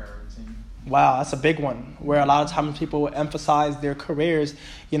than parenting. Wow, that's a big one. Where a lot of times people emphasize their careers,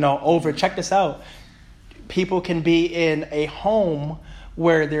 over. Check this out. People can be in a home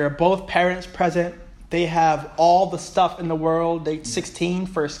where there are both parents present. They have all the stuff in the world. They're 16,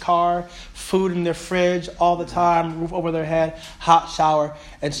 first car, food in their fridge all the time, roof over their head, hot shower,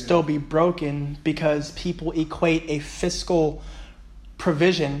 and still be broken because people equate a fiscal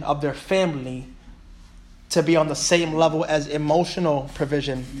provision of their family to be on the same level as emotional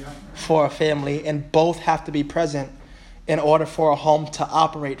provision for a family, and both have to be present in order for a home to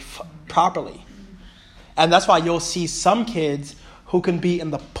operate properly. And that's why you'll see some kids who can be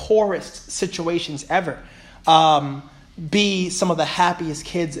in the poorest situations ever, be some of the happiest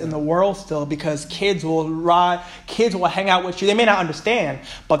kids in the world still, because kids will hang out with you. They may not understand,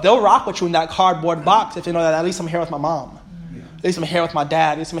 but they'll rock with you in that cardboard box if they know that at least I'm here with my mom. At least I'm here with my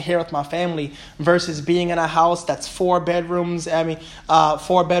dad. At least I'm here with my family. Versus being in a house that's 4 bedrooms.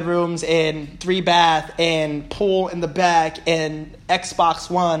 4 bedrooms and 3 bath and pool in the back and Xbox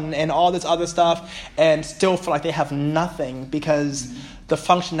One and all this other stuff, and still feel like they have nothing because the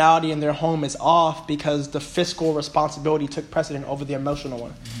functionality in their home is off because the fiscal responsibility took precedent over the emotional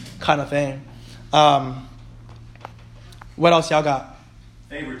one, kind of thing. What else y'all got?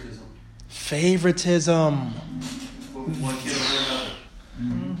 Favoritism. One kid over another.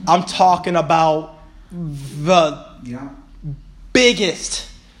 I'm talking about the biggest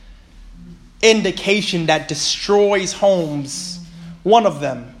indication that destroys homes. One of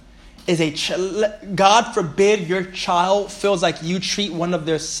them is God forbid your child feels like you treat one of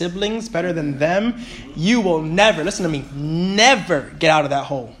their siblings better than them. You will never, listen to me, never get out of that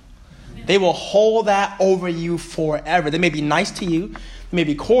hole. They will hold that over you forever. They may be nice to you. May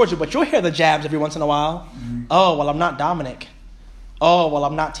be cordial, but you'll hear the jabs every once in a while. Oh, well, I'm not Dominic. Oh, well,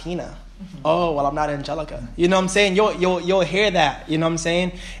 I'm not Tina. Oh, well, I'm not Angelica. You know what I'm saying? You'll hear that. You know what I'm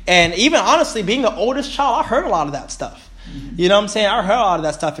saying? And even honestly, being the oldest child, I heard a lot of that stuff. You know what I'm saying? I heard a lot of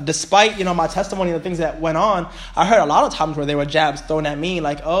that stuff. And despite, my testimony and the things that went on, I heard a lot of times where there were jabs thrown at me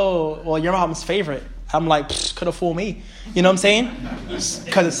like, oh, well, your mom's favorite. I'm like, could have fooled me. You know what I'm saying?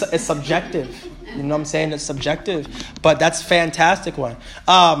 Because it's subjective. You know what I'm saying? It's subjective. But that's a fantastic one.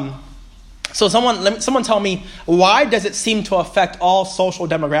 So someone tell me, why does it seem to affect all social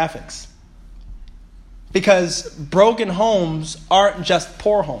demographics? Because broken homes aren't just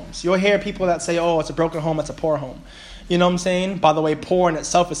poor homes. You'll hear people that say, oh, it's a broken home, it's a poor home. You know what I'm saying? By the way, poor in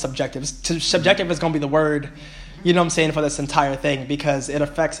itself is subjective. Subjective is going to be the word, you know what I'm saying, for this entire thing, because it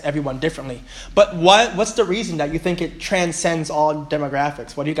affects everyone differently. But what's the reason that you think it transcends all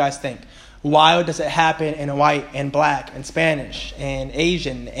demographics? What do you guys think? Why does it happen in white and black and Spanish and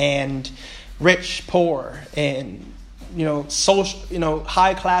Asian and rich, poor, and social,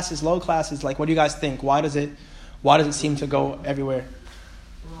 high classes, low classes? Like, what do you guys think? Why does it seem to go everywhere?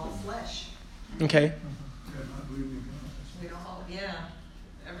 We're all flesh. Okay.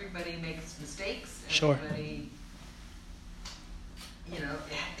 Everybody makes mistakes. Sure. Everybody,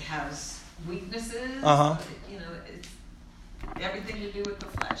 has weaknesses. It's everything to do with the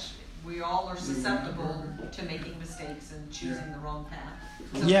flesh. We all are susceptible to making mistakes and choosing the wrong path.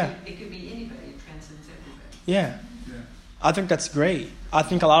 So it could be anybody. It transcends everybody. Yeah. I think that's great. I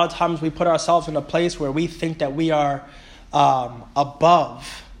think a lot of times we put ourselves in a place where we think that we are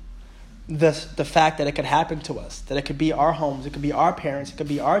above the fact that it could happen to us, that it could be our homes, it could be our parents, it could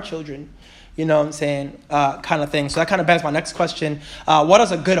be our children, you know what I'm saying, kind of thing. So that kind of begs my next question. What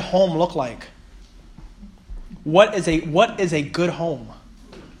does a good home look like? What is a good home?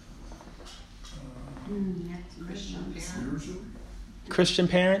 Christian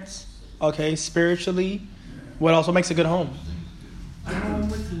parents. Okay, spiritually. What also makes a good home?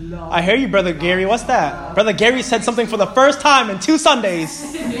 I hear you, Brother Gary. What's that? Brother Gary said something for the first time in 2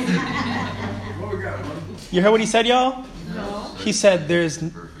 Sundays. You heard what he said, y'all? No. He said there's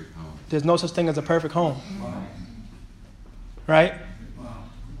no such thing as a perfect home. Right?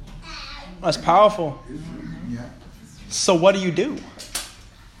 That's powerful. So what do?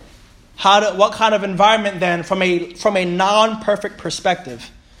 What kind of environment then, from a non-perfect perspective,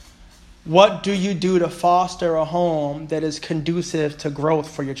 what do you do to foster a home that is conducive to growth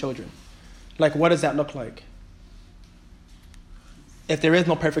for your children? Like, what does that look like? If there is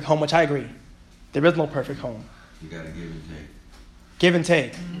no perfect home, which I agree, there is no perfect home. You got to give and take. Give and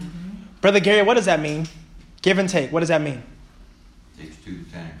take. Brother Gary, what does that mean? Give and take. What does that mean? Takes two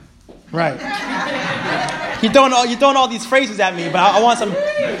to tango. Right. You're throwing all these phrases at me, but I want some.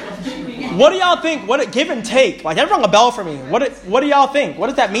 What do y'all think? Give and take? Like, that rung a bell for me. What do y'all think? What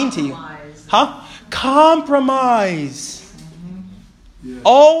does that mean to you? Huh? Compromise.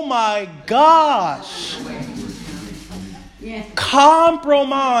 Oh my gosh.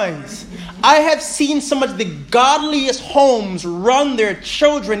 Compromise. I have seen some of the godliest homes run their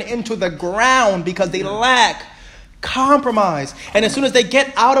children into the ground because they lack compromise. And as soon as they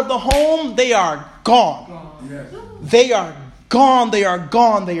get out of the home, they are gone. They are gone. They are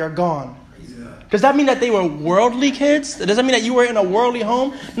gone. They are gone. Does that mean that they were worldly kids? Does that mean that you were in a worldly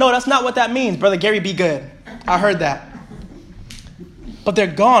home? No, that's not what that means. Brother Gary, be good. I heard that. But they're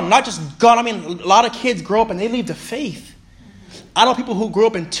gone. Not just gone. I mean, a lot of kids grow up and they leave the faith. I know people who grew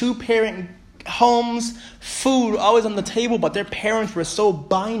up in 2-parent homes, food always on the table, but their parents were so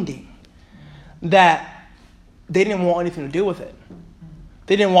binding that they didn't want anything to do with it.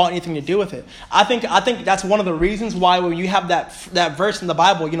 They didn't want anything to do with it. I think that's one of the reasons why when you have that verse in the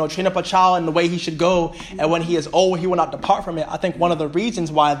Bible, train up a child in the way he should go, and when he is old, he will not depart from it. I think one of the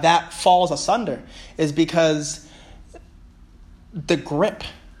reasons why that falls asunder is because the grip.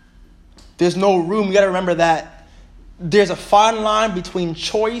 There's no room. You got to remember that there's a fine line between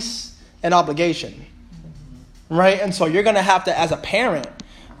choice and obligation, right? And so you're going to have to, as a parent,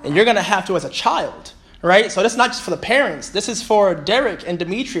 and you're going to have to as a child, right? So this is not just for the parents. This is for Derek and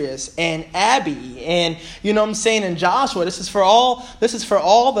Demetrius and Abby and, and Joshua. This is for all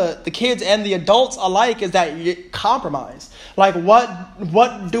the kids and the adults alike, is that you compromise. Like,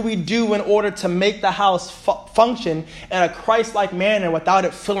 what do we do in order to make the house function in a Christ-like manner without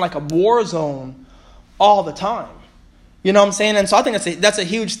it feeling like a war zone all the time? You know what I'm saying? And so I think that's a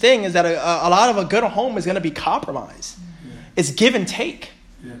huge thing, is that a lot of a good home is going to be compromise. Yeah. It's give and take.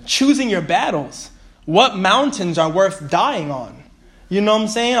 Yeah. Choosing your battles. What mountains are worth dying on? You know what I'm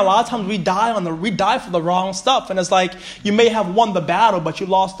saying? A lot of times we die for the wrong stuff. And it's like, you may have won the battle, but you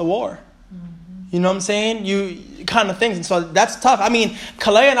lost the war. You know what I'm saying? You kind of things. And so that's tough. I mean,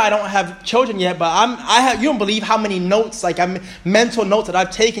 Kalea and I don't have children yet, but you don't believe how many notes, mental notes that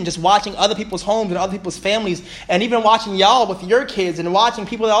I've taken just watching other people's homes and other people's families, and even watching y'all with your kids and watching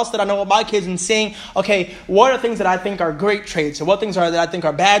people else that I know with my kids and seeing, okay, what are things that I think are great traits, and what things are that I think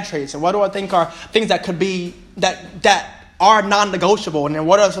are bad traits, and what do I think are things that could be, that are non-negotiable, and then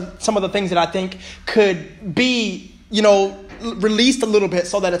what are some of the things that I think could be, released a little bit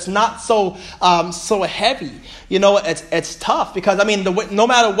so that it's not so heavy. It's tough because, no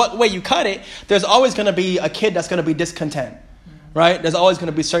matter what way you cut it, there's always going to be a kid that's going to be discontent, right? There's always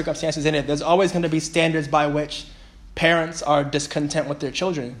going to be circumstances in it. There's always going to be standards by which parents are discontent with their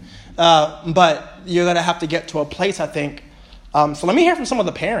children. But you're going to have to get to a place, I think. So let me hear from some of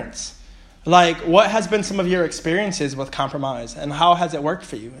the parents. Like, what has been some of your experiences with compromise, and how has it worked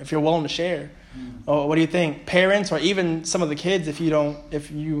for you, if you're willing to share? Or what do you think? Parents, or even some of the kids, if you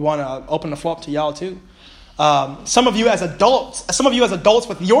want to open the floor up to y'all too. Some of you as adults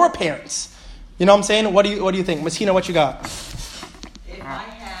with your parents. You know what I'm saying? What do you think? Miss Hina, what you got? If I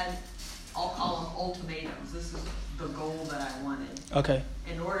had, I'll call them ultimatums. This is the goal that I wanted. Okay.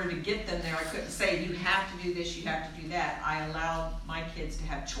 In order to get them there, I couldn't say, you have to do this, you have to do that. I allowed my kids to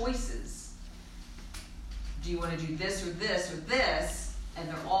have choices. Do you want to do this or this or this? And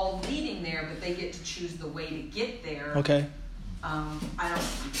they're all leading there, but they get to choose the way to get there. Okay. You can't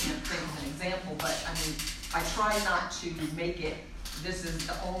think of an example, but I try not to make it, this is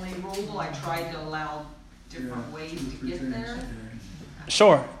the only rule. I try to allow different ways to get there.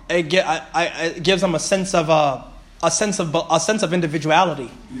 Sure. It gives them a sense of individuality.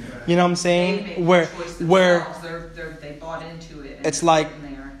 Yeah. You know what I'm saying? Where they bought into it. It's like,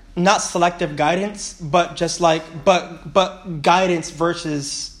 not selective guidance, but just but guidance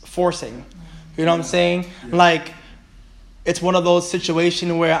versus forcing. You know what I'm saying? Yeah. Like, it's one of those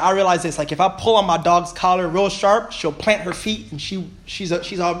situations where I realize this. Like, if I pull on my dog's collar real sharp, she'll plant her feet and she's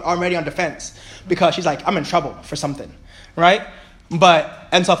already on defense because she's like, I'm in trouble for something, right?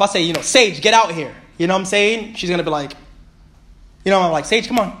 And so if I say, Sage, get out here, you know what I'm saying? She's gonna be like, I'm like, Sage,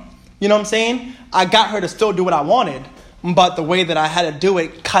 come on, you know what I'm saying? I got her to still do what I wanted. But the way that I had to do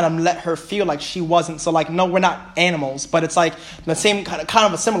it kind of let her feel like she wasn't. So like, no, we're not animals. But it's like the same kind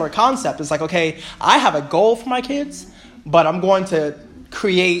of a similar concept. It's like, okay, I have a goal for my kids, but I'm going to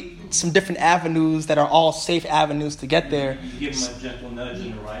create some different avenues that are all safe avenues to get there. Give them a gentle nudge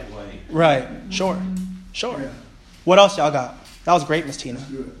in the right way. Right. Sure. Yeah. What else y'all got? That was great, Miss Tina.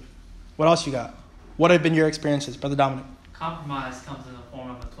 What else you got? What have been your experiences, Brother Dominic? Compromise comes in the form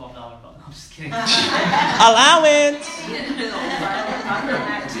of a $12 bill. I'm just kidding. Allowance.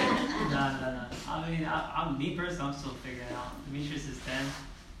 No. I mean, I'm me personally. I'm still figuring it out. Demetrius is 10,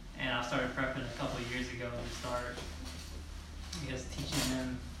 and I started prepping a couple of years ago to start, I guess, teaching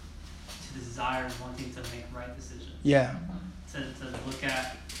them to desire wanting to make right decisions. Yeah. To look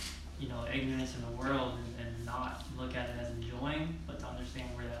at, ignorance in the world and not look at it as enjoying, but to understand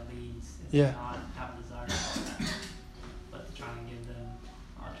where that leads. And to not have a desire for that, but to try and give them,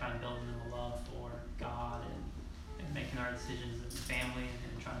 or try and build in them a love for God and making our decisions as a family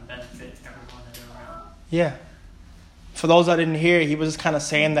and trying to benefit everyone that they're around. Yeah. For those that didn't hear, he was just kind of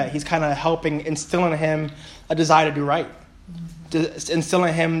saying that he's kind of helping, instilling in him a desire to do right. Instilling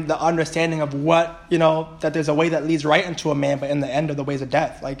in him the understanding of what, that there's a way that leads right into a man, but in the end of the ways of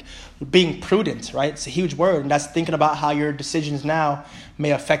death. Like being prudent, right? It's a huge word. And that's thinking about how your decisions now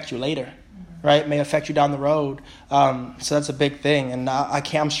may affect you later, right? May affect you down the road. So that's a big thing. And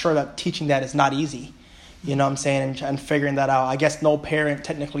I'm sure that teaching that is not easy. You know what I'm saying? And figuring that out. I guess no parent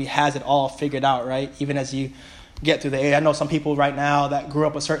technically has it all figured out, right? Even as you get through the age. I know some people right now that grew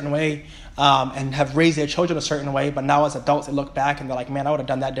up a certain way and have raised their children a certain way, but now as adults they look back and they're like, man, I would have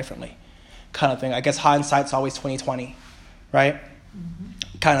done that differently, kind of thing. I guess hindsight's always 20/20, right?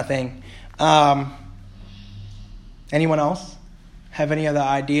 Kind of thing. Anyone else have any other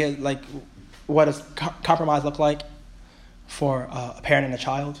idea, like what does compromise look like for a parent and a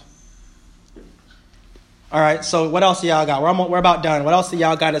child? All right, so what else do y'all got? We're about done. What else do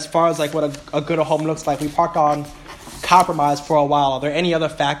y'all got as far as like what a good home looks like? We parked on compromise for a while. Are there any other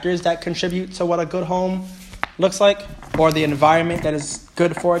factors that contribute to what a good home looks like, or the environment that is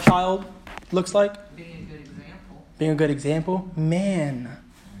good for a child looks like? Being a good example. Being a good example? Man,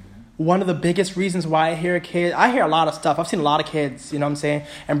 one of the biggest reasons why I hear a lot of stuff. I've seen a lot of kids, you know what I'm saying?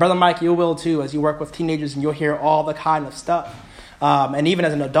 And Brother Mike, you will too, as you work with teenagers, and you'll hear all the kind of stuff. And even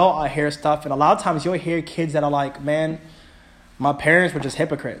as an adult, I hear stuff. And a lot of times you'll hear kids that are like, man, my parents were just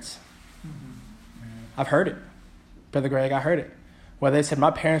hypocrites. I've heard it. Brother Greg, I heard it. Where they said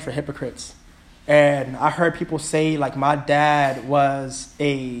my parents were hypocrites. And I heard people say, like, my dad was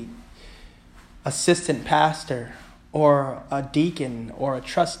a assistant pastor or a deacon or a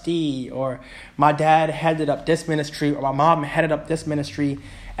trustee, or my dad headed up this ministry, or my mom headed up this ministry.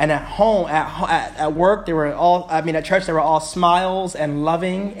 And at home, at work, at church, they were all smiles and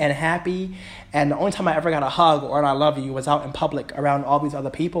loving and happy. And the only time I ever got a hug or an I love you was out in public around all these other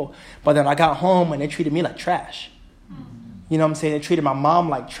people. But then I got home and they treated me like trash. You know what I'm saying? They treated my mom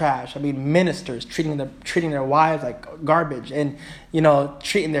like trash. I mean, ministers treating their wives like garbage, and,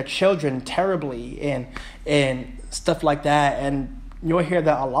 treating their children terribly and stuff like that. And you'll hear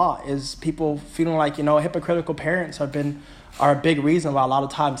that a lot, is people feeling like, hypocritical parents are a big reason why a lot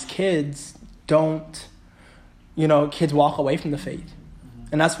of times kids kids walk away from the faith.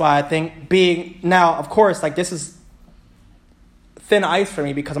 And that's why I think now, of course, like this is thin ice for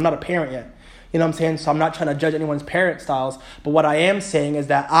me because I'm not a parent yet. You know what I'm saying? So I'm not trying to judge anyone's parent styles. But what I am saying is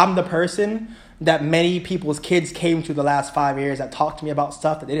that I'm the person that many people's kids came to the last 5 years that talked to me about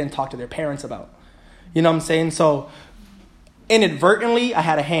stuff that they didn't talk to their parents about. You know what I'm saying? So inadvertently, I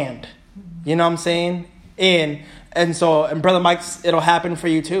had a hand. You know what I'm saying? And Brother Mike, it'll happen for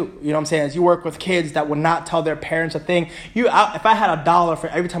you too. You know what I'm saying? As you work with kids that would not tell their parents a thing. If I had $1 for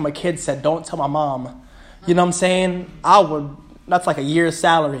every time a kid said, don't tell my mom, you know what I'm saying? That's like a year's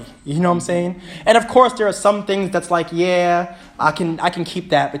salary. You know what I'm saying? And of course, there are some things that's like, yeah, I can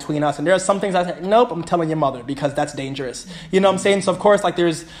keep that between us. And there are some things I say, nope, I'm telling your mother because that's dangerous. You know what I'm saying? So of course, like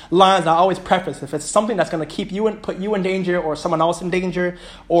there's lines I always preface. If it's something that's going to put you in danger or someone else in danger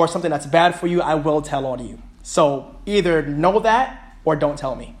or something that's bad for you, I will tell on you. So either know that or don't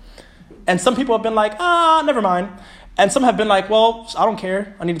tell me. And some people have been like, never mind. And some have been like, well, I don't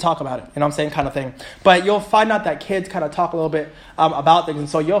care. I need to talk about it. You know what I'm saying? Kind of thing. But you'll find out that kids kind of talk a little bit about things. And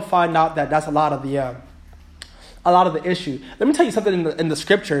so you'll find out that that's a lot of the issue. Let me tell you something in the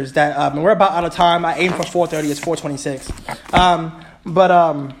scriptures that we're about out of time. I aim for 4:30. It's 4:26.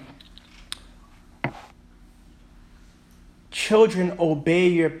 Children, obey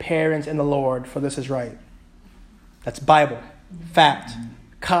your parents in the Lord, for this is right. That's Bible, fact,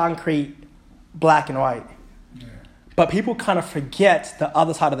 concrete, black and white. But people kind of forget the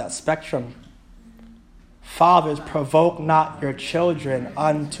other side of that spectrum. Fathers, provoke not your children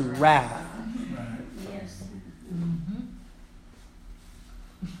unto wrath. Yes.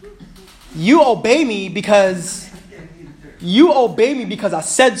 You obey me because I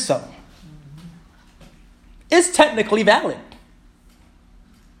said so. It's technically valid.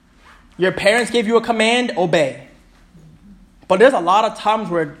 Your parents gave you a command, obey. But there's a lot of times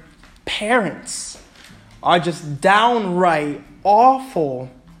where parents are just downright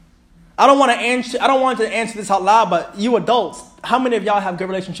awful. I don't want you to answer this out loud, but you adults, how many of y'all have good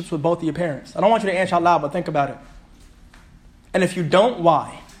relationships with both of your parents? I don't want you to answer out loud, but think about it. And if you don't,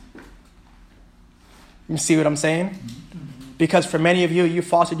 why? You see what I'm saying? Because for many of you, you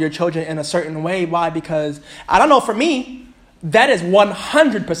fostered your children in a certain way. Why? Because, I don't know, for me, that is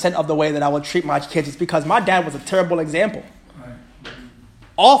 100% of the way that I would treat my kids. It's because my dad was a terrible example.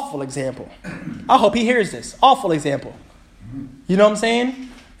 Awful example. I hope he hears this. Awful example. You know what I'm saying?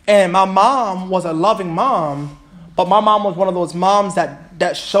 And my mom was a loving mom, but my mom was one of those moms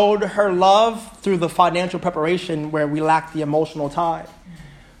that showed her love through the financial preparation where we lacked the emotional tie.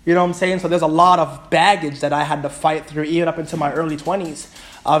 You know what I'm saying? So there's a lot of baggage that I had to fight through even up into my early 20s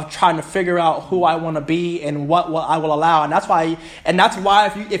of trying to figure out who I want to be and what I will allow. And that's why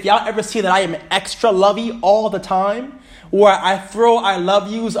if y'all ever see that I am extra lovey all the time, where I throw I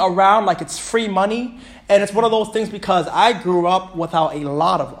love yous around like it's free money. And it's one of those things because I grew up without a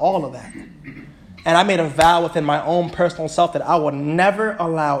lot of all of that. And I made a vow within my own personal self that I would never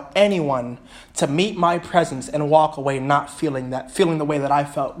allow anyone to meet my presence and walk away not feeling the way that I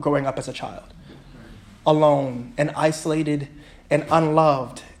felt growing up as a child. Alone and isolated and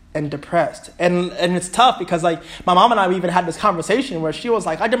unloved and depressed. And it's tough because like my mom and I even had this conversation where she was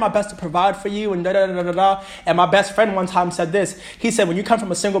like, I did my best to provide for you and da-da-da-da-da. And my best friend one time said this. He said, when you come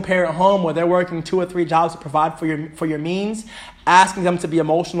from a single parent home where they're working 2 or 3 jobs to provide for your means, asking them to be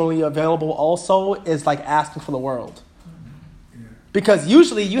emotionally available also is like asking for the world. Because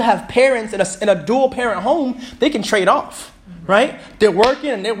usually you have parents in a dual parent home, they can trade off. Right? They're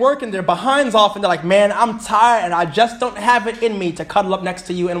working, their behinds off, and they're like, man, I'm tired, and I just don't have it in me to cuddle up next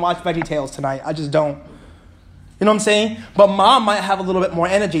to you and watch VeggieTales tonight. I just don't. You know what I'm saying? But mom might have a little bit more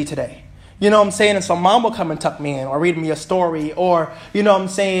energy today. You know what I'm saying? And so mom will come and tuck me in or read me a story or, you know what I'm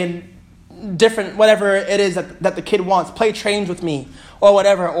saying, different, whatever it is that the kid wants. Play trains with me or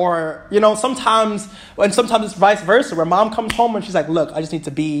whatever. Or, you know, sometimes it's vice versa where mom comes home and she's like, look, I just need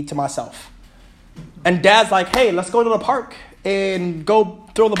to be to myself. And dad's like, hey, let's go to the park and go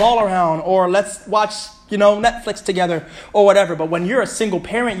throw the ball around or let's watch, you know, Netflix together or whatever. But when you're a single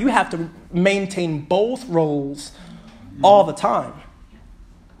parent, you have to maintain both roles all the time.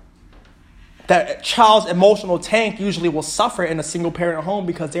 That child's emotional tank usually will suffer in a single parent home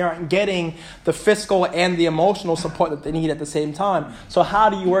because they aren't getting the physical and the emotional support that they need at the same time. So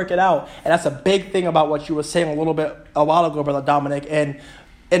how do you work it out? And that's a big thing about what you were saying a while ago, Brother Dominic, and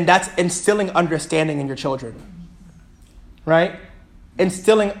that's instilling understanding in your children. Right?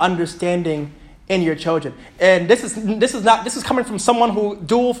 Instilling understanding in your children. And this is coming from someone who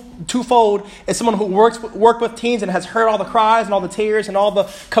twofold is someone who worked with teens and has heard all the cries and all the tears and all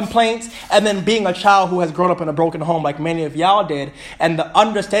the complaints, and then being a child who has grown up in a broken home like many of y'all did. And the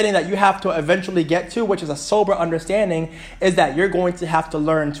understanding that you have to eventually get to, which is a sober understanding, is that you're going to have to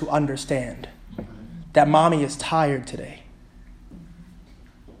learn to understand that mommy is tired today.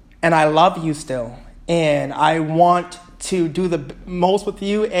 And I love you still. And I want to do the most with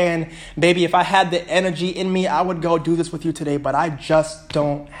you. And baby, if I had the energy in me, I would go do this with you today. But I just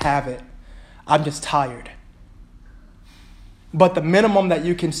don't have it. I'm just tired. But the minimum that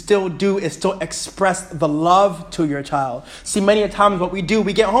you can still do is still express the love to your child. See, many times what we do,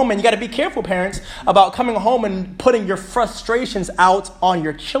 we get home, and you got to be careful, parents, about coming home and putting your frustrations out on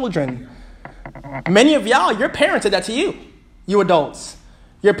your children. Many of y'all, your parents did that to you, you adults.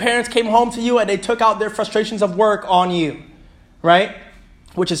 Your parents came home to you and they took out their frustrations of work on you, right?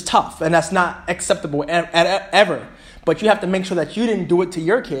 Which is tough, and that's not acceptable ever. But you have to make sure that you didn't do it to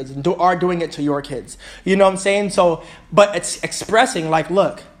your kids and are doing it to your kids. You know what I'm saying? So, but it's expressing like,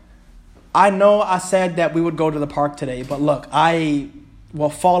 look, I know I said that we would go to the park today, but look, I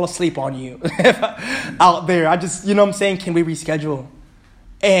will fall asleep on you out there. You know what I'm saying? Can we reschedule?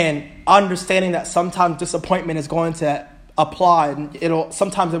 And understanding that sometimes disappointment is going to apply, and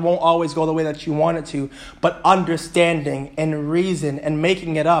sometimes it won't always go the way that you want it to, but understanding and reason and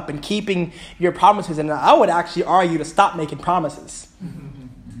making it up and keeping your promises. And I would actually argue to stop making promises.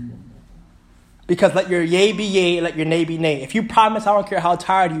 Because let your yay be yay, let your nay be nay. If you promise, I don't care how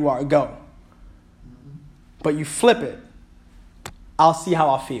tired you are, go. But you flip it, I'll see how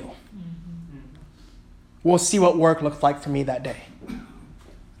I feel. We'll see what work looks like for me that day.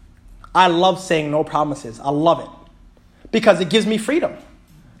 I love saying no promises. I love it because it gives me freedom,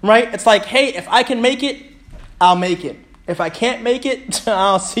 right? It's like, hey, if I can make it, I'll make it. If I can't make it,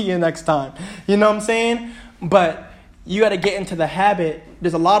 I'll see you next time. You know what I'm saying? But you got to get into the habit.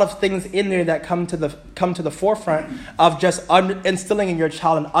 There's a lot of things in there that come to the forefront of just instilling in your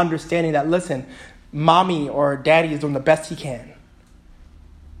child and understanding that, listen, mommy or daddy is doing the best he can.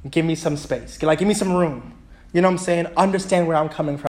 Give me some space. Give me some room. You know what I'm saying? Understand where I'm coming from.